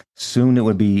 Soon it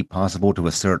would be possible to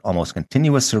assert almost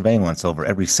continuous surveillance over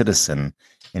every citizen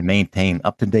and maintain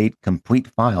up-to-date, complete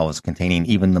files containing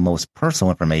even the most personal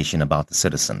information about the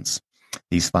citizens.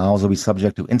 These files will be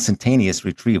subject to instantaneous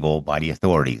retrieval by the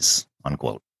authorities,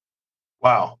 unquote.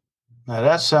 Wow. Now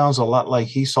that sounds a lot like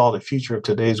he saw the future of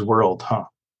today's world, huh?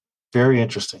 Very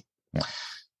interesting. Yeah.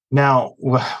 Now,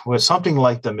 with something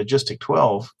like the Majestic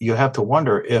 12, you have to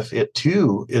wonder if it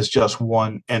too is just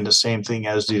one and the same thing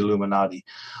as the Illuminati,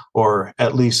 or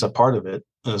at least a part of it.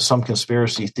 Some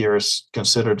conspiracy theorists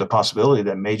consider the possibility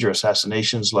that major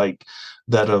assassinations like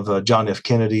that of John F.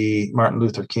 Kennedy, Martin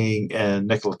Luther King, and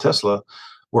Nikola Tesla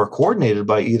were coordinated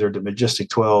by either the Majestic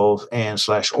 12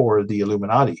 or the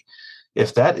Illuminati.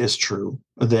 If that is true,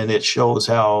 then it shows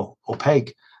how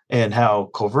opaque and how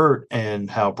covert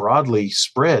and how broadly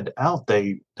spread out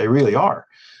they really are.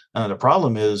 The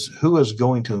problem is, who is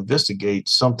going to investigate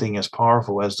something as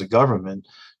powerful as the government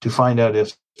to find out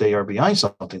if they are behind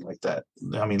something like that?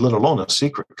 I mean, let alone a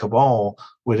secret cabal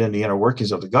within the inner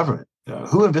workings of the government.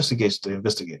 Who investigates the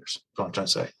investigators? That's what I'm trying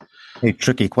to say. A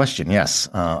tricky question, yes.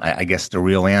 I guess the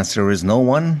real answer is no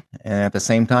one, and at the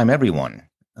same time, everyone.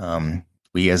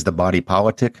 We, as the body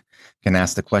politic, can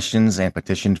ask the questions and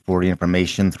petition for the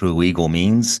information through legal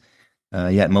means,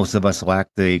 yet most of us lack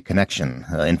the connection,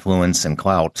 influence, and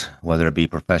clout, whether it be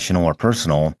professional or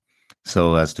personal,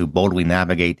 so as to boldly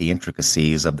navigate the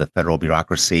intricacies of the federal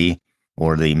bureaucracy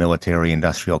or the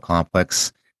military-industrial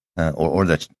complex, or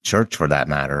the church, for that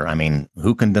matter. I mean,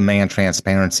 who can demand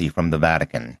transparency from the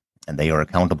Vatican? And they are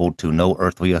accountable to no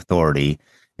earthly authority.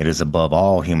 It is above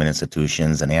all human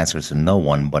institutions and answers to no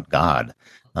one but God.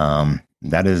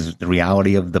 That is the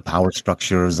reality of the power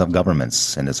structures of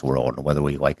governments in this world, whether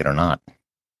we like it or not.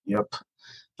 Yep.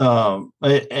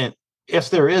 And if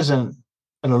there isn't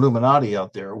an Illuminati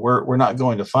out there, we're not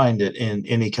going to find it in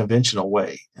any conventional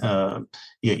way. There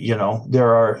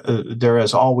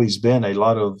has always been a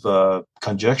lot of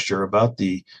conjecture about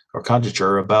the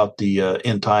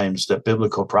end times that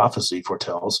biblical prophecy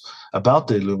foretells about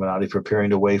the Illuminati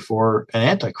preparing the way for an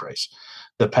Antichrist.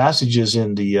 The passages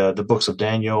in the books of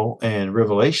Daniel and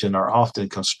Revelation are often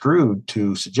construed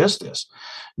to suggest this.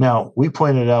 Now, we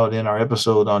pointed out in our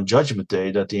episode on Judgment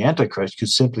Day that the Antichrist could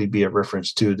simply be a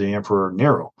reference to the Emperor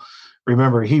Nero.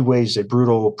 Remember, he waged a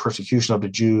brutal persecution of the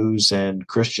Jews and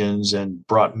Christians and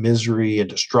brought misery and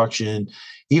destruction,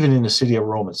 even in the city of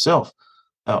Rome itself.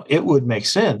 Now, it would make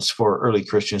sense for early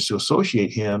Christians to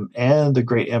associate him and the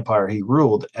great empire he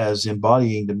ruled as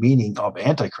embodying the meaning of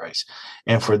Antichrist,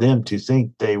 and for them to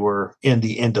think they were in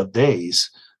the end of days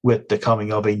with the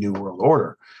coming of a new world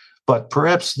order. But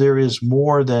perhaps there is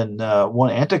more than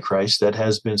one Antichrist that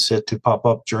has been set to pop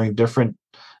up during different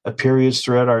periods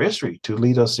throughout our history to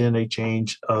lead us in a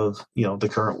change of the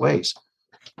current ways.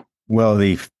 Well,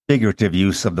 the figurative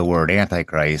use of the word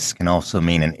antichrist can also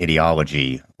mean an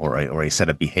ideology or a set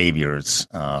of behaviors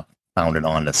founded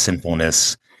on the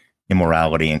sinfulness,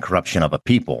 immorality, and corruption of a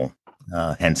people,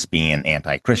 hence being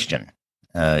anti-Christian.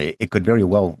 It could very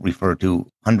well refer to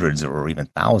hundreds or even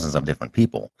thousands of different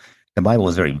people. The Bible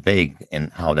is very vague in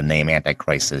how the name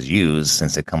Antichrist is used,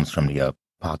 since it comes from the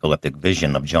apocalyptic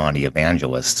vision of John the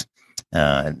Evangelist,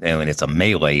 and it's a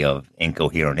melee of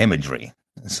incoherent imagery.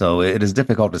 So it is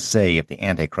difficult to say if the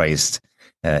Antichrist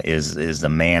is the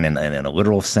man in a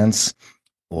literal sense,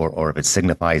 or if it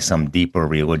signifies some deeper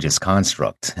religious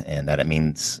construct, and that it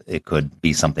means it could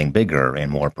be something bigger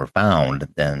and more profound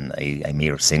than a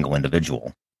mere single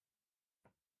individual.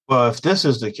 Well, if this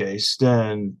is the case,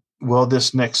 then will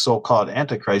this next so-called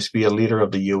Antichrist be a leader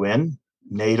of the UN,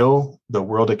 NATO, the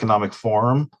World Economic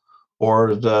Forum,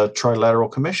 or the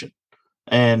Trilateral Commission?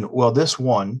 And will this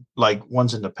one, like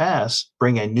ones in the past,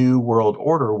 bring a new world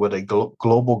order with a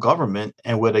global government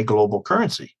and with a global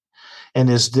currency? And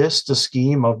is this the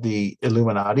scheme of the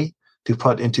Illuminati to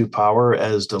put into power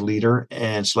as the leader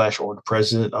and / or the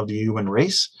president of the human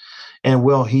race? And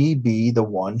will he be the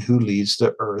one who leads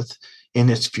the earth in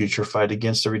its future fight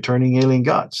against the returning alien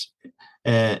gods?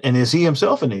 And is he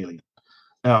himself an alien?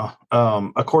 Now,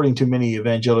 according to many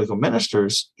evangelical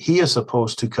ministers, he is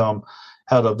supposed to come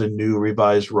out of the new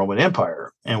revised Roman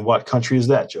Empire. And what country is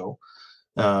that, Joe?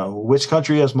 Which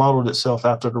country has modeled itself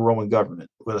after the Roman government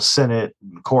with a Senate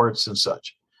and courts and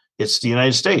such? It's the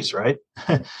United States, right?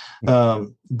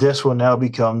 This will now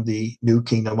become the new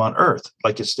kingdom on earth,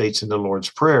 like it states in the Lord's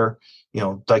Prayer,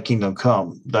 thy kingdom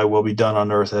come, thy will be done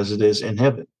on earth as it is in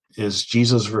heaven. Is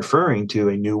Jesus referring to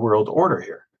a new world order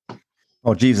here?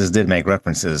 Well, Jesus did make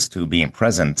references to being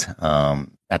present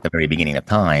at the very beginning of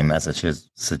time, as it is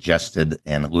suggested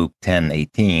in Luke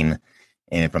 10:18.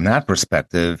 And from that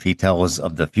perspective, he tells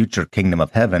of the future kingdom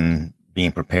of heaven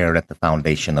being prepared at the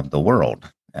foundation of the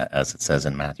world, as it says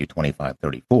in Matthew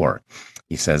 25:34.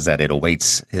 He says that it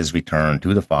awaits his return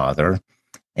to the Father,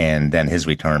 and then his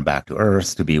return back to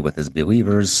earth to be with his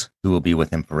believers who will be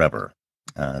with him forever.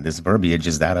 This verbiage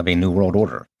is that of a new world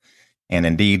order. And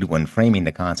indeed, when framing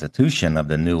the Constitution of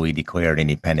the newly declared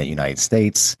independent United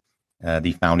States,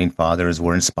 the founding fathers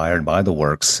were inspired by the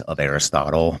works of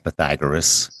Aristotle,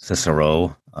 Pythagoras,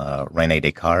 Cicero, René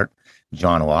Descartes,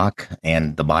 John Locke,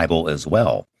 and the Bible as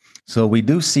well. So we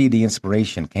do see the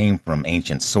inspiration came from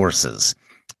ancient sources,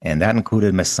 and that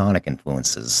included Masonic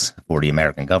influences for the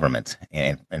American government.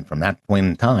 And from that point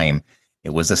in time,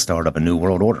 it was the start of a new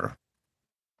world order.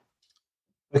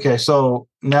 Okay, so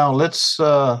now let's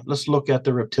look at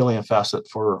the reptilian facet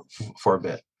for a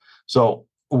bit. So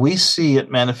we see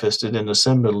it manifested in the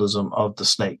symbolism of the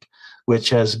snake, which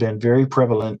has been very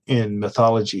prevalent in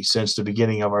mythology since the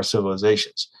beginning of our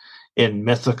civilizations. In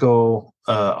mythical,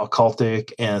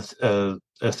 occultic, and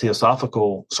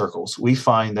theosophical circles, we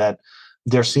find that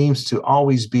there seems to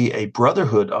always be a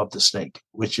brotherhood of the snake,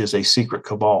 which is a secret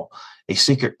cabal, a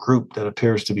secret group that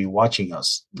appears to be watching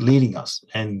us, leading us,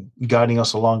 and guiding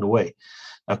us along the way.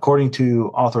 According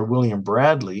to author William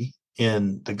Bradley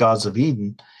in The Gods of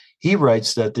Eden, he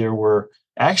writes that there were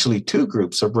actually two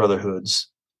groups of brotherhoods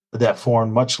that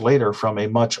formed much later from a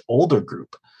much older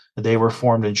group. They were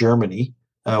formed in Germany,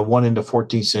 one in the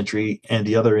 14th century and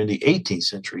the other in the 18th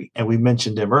century. And we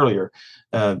mentioned them earlier.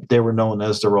 They were known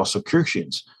as the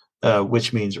Rosicrucians,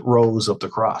 which means Rose of the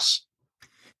Cross.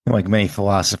 Like many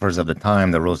philosophers of the time,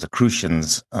 the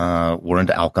Rosicrucians were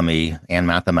into alchemy and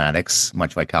mathematics,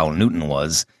 much like how Newton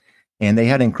was, and they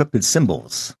had encrypted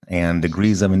symbols and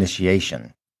degrees of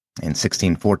initiation. In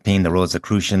 1614, the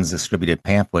Rosicrucians distributed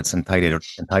pamphlets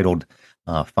entitled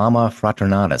Fama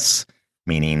Fraternatus,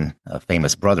 meaning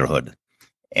famous brotherhood.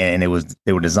 And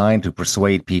they were designed to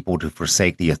persuade people to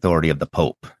forsake the authority of the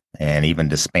Pope and even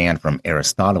disband from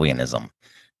Aristotelianism,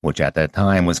 which at that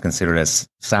time was considered as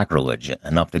sacrilege,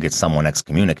 enough to get someone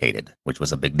excommunicated, which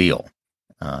was a big deal.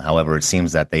 However, it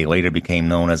seems that they later became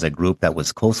known as a group that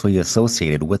was closely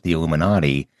associated with the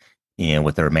Illuminati,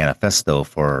 with their manifesto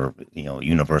for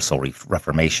universal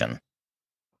reformation.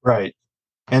 Right.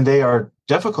 And they are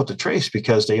difficult to trace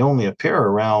because they only appear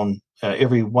around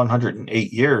every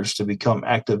 108 years to become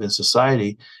active in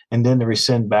society, and then they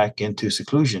rescind back into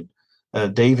seclusion.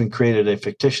 They even created a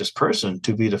fictitious person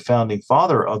to be the founding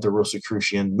father of the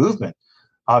Rosicrucian movement,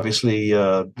 obviously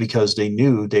because they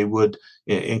knew they would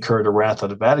incur the wrath of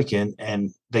the Vatican,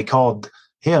 and they called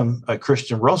him a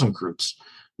Christian Rosenkreuz.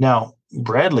 Now,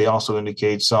 Bradley also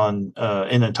indicates on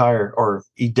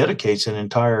he dedicates an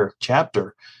entire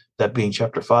chapter, that being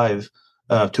chapter 5,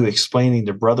 to explaining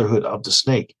the Brotherhood of the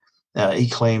Snake. He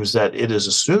claims that it is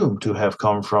assumed to have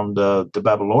come from the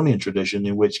Babylonian tradition,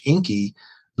 in which Enki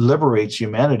liberates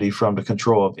humanity from the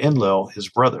control of Enlil, his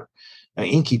brother. Now,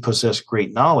 Enki possessed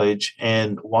great knowledge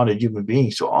and wanted human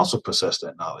beings to also possess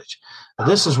that knowledge. Now,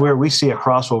 this is where we see a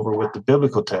crossover with the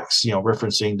biblical texts,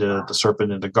 referencing the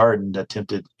serpent in the garden that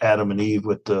tempted Adam and Eve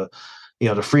with the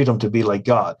freedom to be like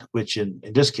God, which in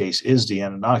this case is the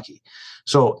Anunnaki.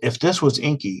 So if this was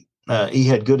Enki, he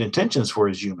had good intentions for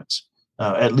his humans.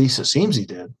 At least it seems he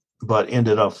did, but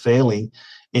ended up failing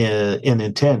in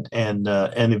intent, and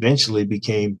eventually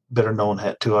became better known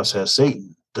to us as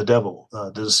Satan, the devil,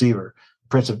 the deceiver,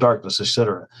 prince of darkness,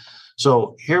 etc.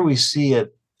 So here we see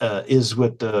it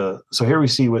with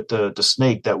the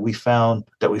snake that we find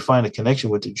a connection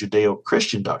with the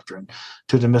Judeo-Christian doctrine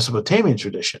to the Mesopotamian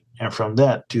tradition, and from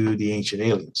that to the ancient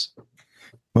aliens.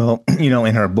 Well,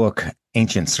 in her book,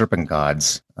 Ancient Serpent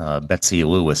Gods, Betsy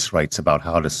Lewis writes about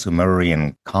how the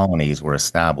Sumerian colonies were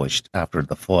established after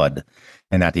the flood,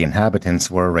 and that the inhabitants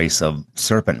were a race of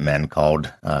serpent men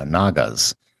called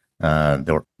Nagas.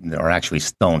 There are actually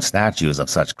stone statues of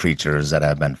such creatures that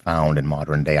have been found in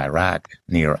modern-day Iraq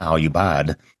near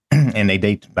Al-Ubad, and they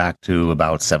date back to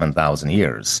about 7,000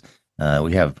 years.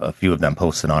 We have a few of them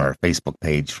posted on our Facebook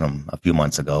page from a few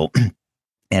months ago.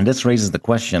 And this raises the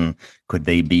question, could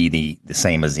they be the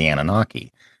same as the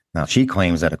Anunnaki? Now, she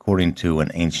claims that according to an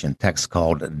ancient text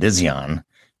called Dizyan,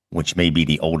 which may be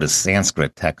the oldest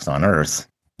Sanskrit text on Earth,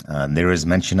 there is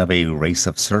mention of a race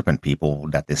of serpent people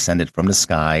that descended from the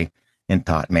sky and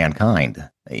taught mankind,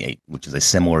 which is a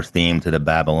similar theme to the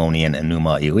Babylonian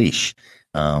Enuma Elish.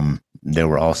 They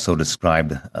were also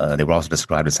described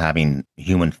as having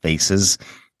human faces,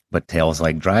 but tails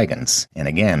like dragons. And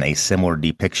again, a similar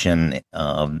depiction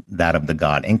of that of the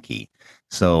god Enki.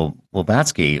 So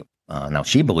Blavatsky, now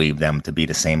she believed them to be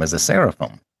the same as the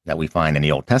seraphim that we find in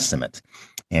the Old Testament.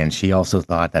 And she also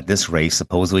thought that this race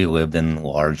supposedly lived in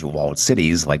large walled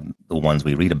cities like the ones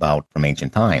we read about from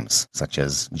ancient times, such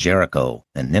as Jericho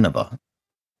and Nineveh.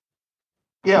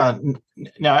 Yeah.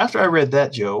 Now, after I read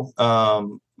that, Joe,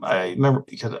 I remember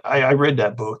because I read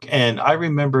that book, and I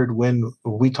remembered when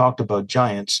we talked about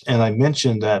giants, and I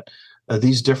mentioned that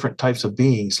these different types of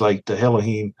beings, like the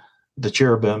Elohim, the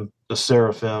cherubim, the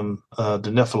seraphim, the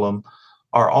Nephilim,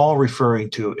 are all referring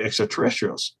to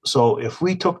extraterrestrials. So if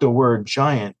we took the word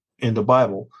giant in the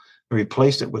Bible and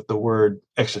replaced it with the word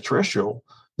extraterrestrial,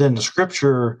 then the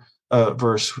scripture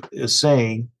verse is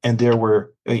saying, and there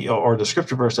were, or the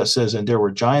scripture verse that says, and there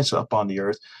were giants upon the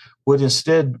earth, would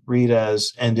instead read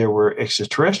as, and there were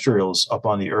extraterrestrials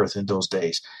upon the earth in those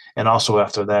days. And also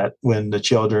after that, when the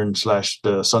children /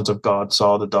 the sons of God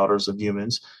saw the daughters of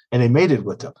humans, and they mated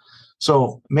with them.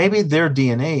 So maybe their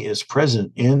DNA is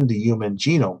present in the human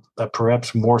genome,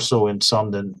 perhaps more so in some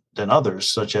than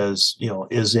others, such as,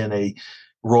 is in a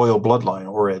royal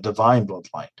bloodline or a divine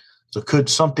bloodline. So could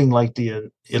something like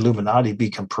the Illuminati be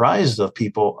comprised of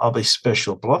people of a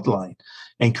special bloodline?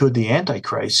 And could the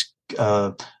Antichrist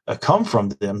come from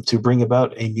them to bring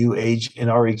about a new age in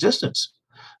our existence?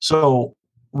 So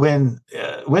when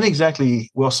exactly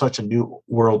will such a new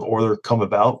world order come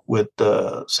about with,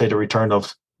 say, the return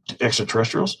of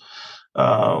extraterrestrials?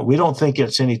 We don't think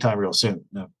it's anytime real soon,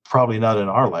 probably not in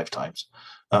our lifetimes.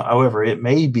 However, it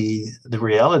may be the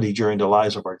reality during the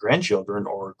lives of our grandchildren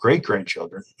or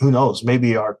great-grandchildren. Who knows?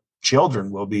 Maybe our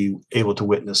children will be able to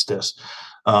witness this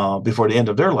before the end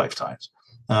of their lifetimes.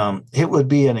 It would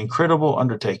be an incredible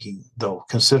undertaking, though,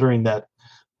 considering that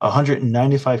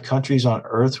 195 countries on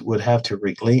Earth would have to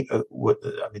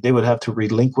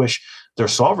relinquish their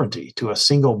sovereignty to a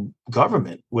single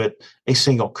government with a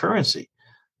single currency.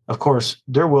 Of course,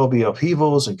 there will be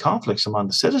upheavals and conflicts among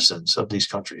the citizens of these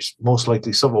countries, most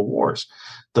likely civil wars.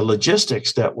 The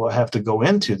logistics that will have to go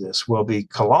into this will be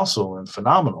colossal and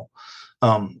phenomenal.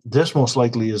 This most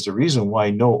likely is the reason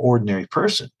why no ordinary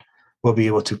person will be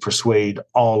able to persuade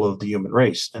all of the human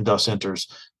race, and thus enters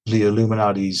the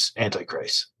Illuminati's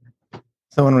Antichrist.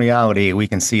 So in reality, we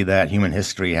can see that human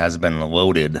history has been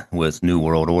loaded with new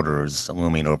world orders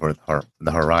looming over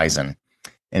the horizon.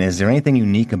 And is there anything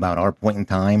unique about our point in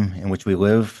time in which we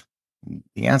live?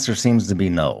 The answer seems to be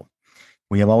no.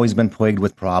 We have always been plagued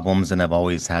with problems and have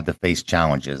always had to face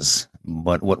challenges.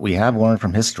 But what we have learned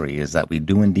from history is that we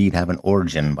do indeed have an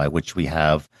origin by which we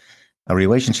have a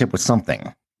relationship with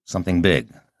something, something big,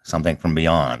 something from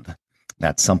beyond.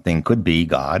 That something could be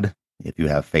God, if you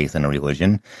have faith in a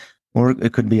religion, or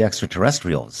it could be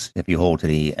extraterrestrials, if you hold to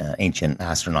the ancient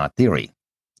astronaut theory.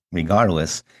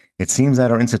 Regardless, it seems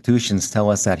that our institutions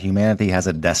tell us that humanity has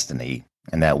a destiny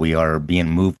and that we are being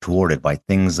moved toward it by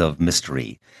things of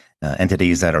mystery,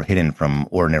 entities that are hidden from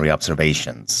ordinary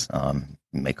observations.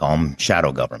 You may call them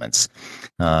shadow governments.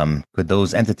 Could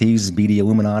those entities be the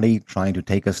Illuminati trying to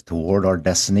take us toward our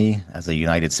destiny as a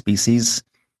united species?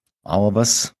 All of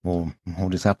us, we'll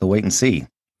just have to wait and see.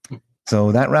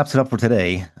 So that wraps it up for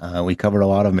today. We covered a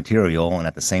lot of material, and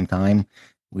at the same time,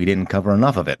 we didn't cover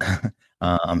enough of it.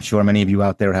 I'm sure many of you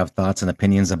out there have thoughts and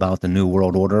opinions about the New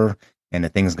World Order and the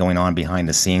things going on behind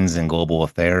the scenes in global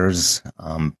affairs.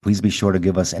 Please be sure to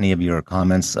give us any of your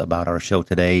comments about our show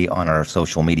today on our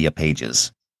social media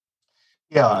pages.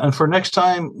 Yeah, and for next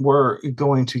time, we're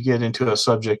going to get into a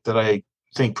subject that I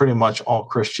think pretty much all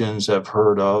Christians have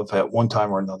heard of at one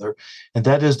time or another, and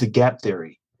that is the gap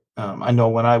theory. I know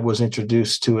when I was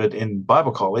introduced to it in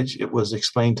Bible college, it was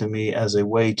explained to me as a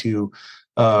way to,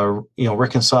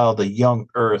 reconcile the young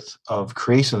Earth of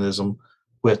creationism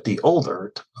with the old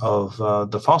Earth of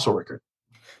the fossil record.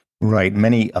 Right.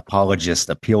 Many apologists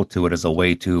appeal to it as a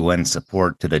way to lend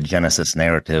support to the Genesis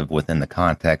narrative within the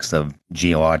context of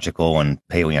geological and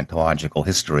paleontological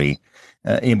history.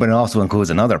 But it also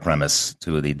includes another premise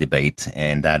to the debate,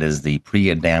 and that is the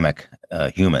pre-Adamic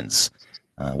humans,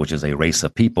 which is a race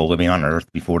of people living on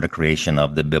Earth before the creation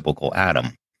of the biblical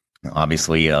Adam.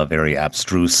 Obviously, a very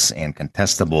abstruse and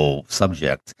contestable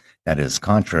subject that is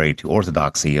contrary to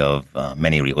orthodoxy of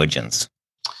many religions.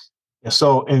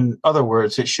 So, in other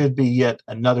words, it should be yet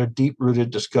another deep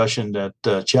rooted discussion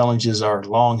that challenges our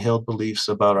long held beliefs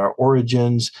about our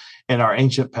origins and our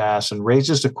ancient past and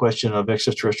raises the question of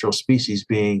extraterrestrial species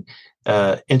being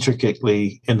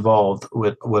intricately involved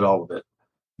with all of it.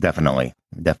 Definitely.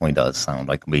 It definitely does sound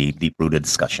like a deep rooted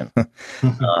discussion.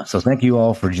 So, thank you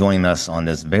all for joining us on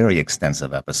this very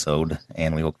extensive episode.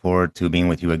 And we look forward to being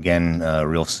with you again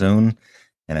real soon.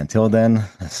 And until then,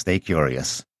 stay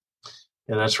curious.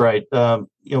 Yeah, that's right.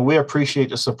 We appreciate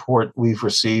the support we've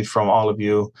received from all of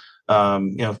you.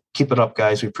 Keep it up,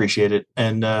 guys. We appreciate it.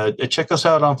 And check us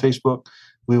out on Facebook.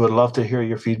 We would love to hear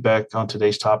your feedback on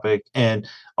today's topic. And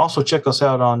also check us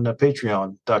out on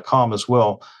patreon.com as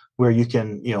well, where you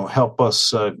can, help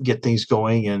us get things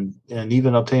going and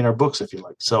even obtain our books if you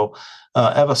like. So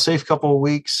have a safe couple of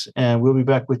weeks, and we'll be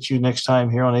back with you next time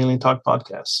here on Alien Talk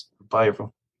Podcast. Bye,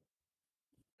 everyone.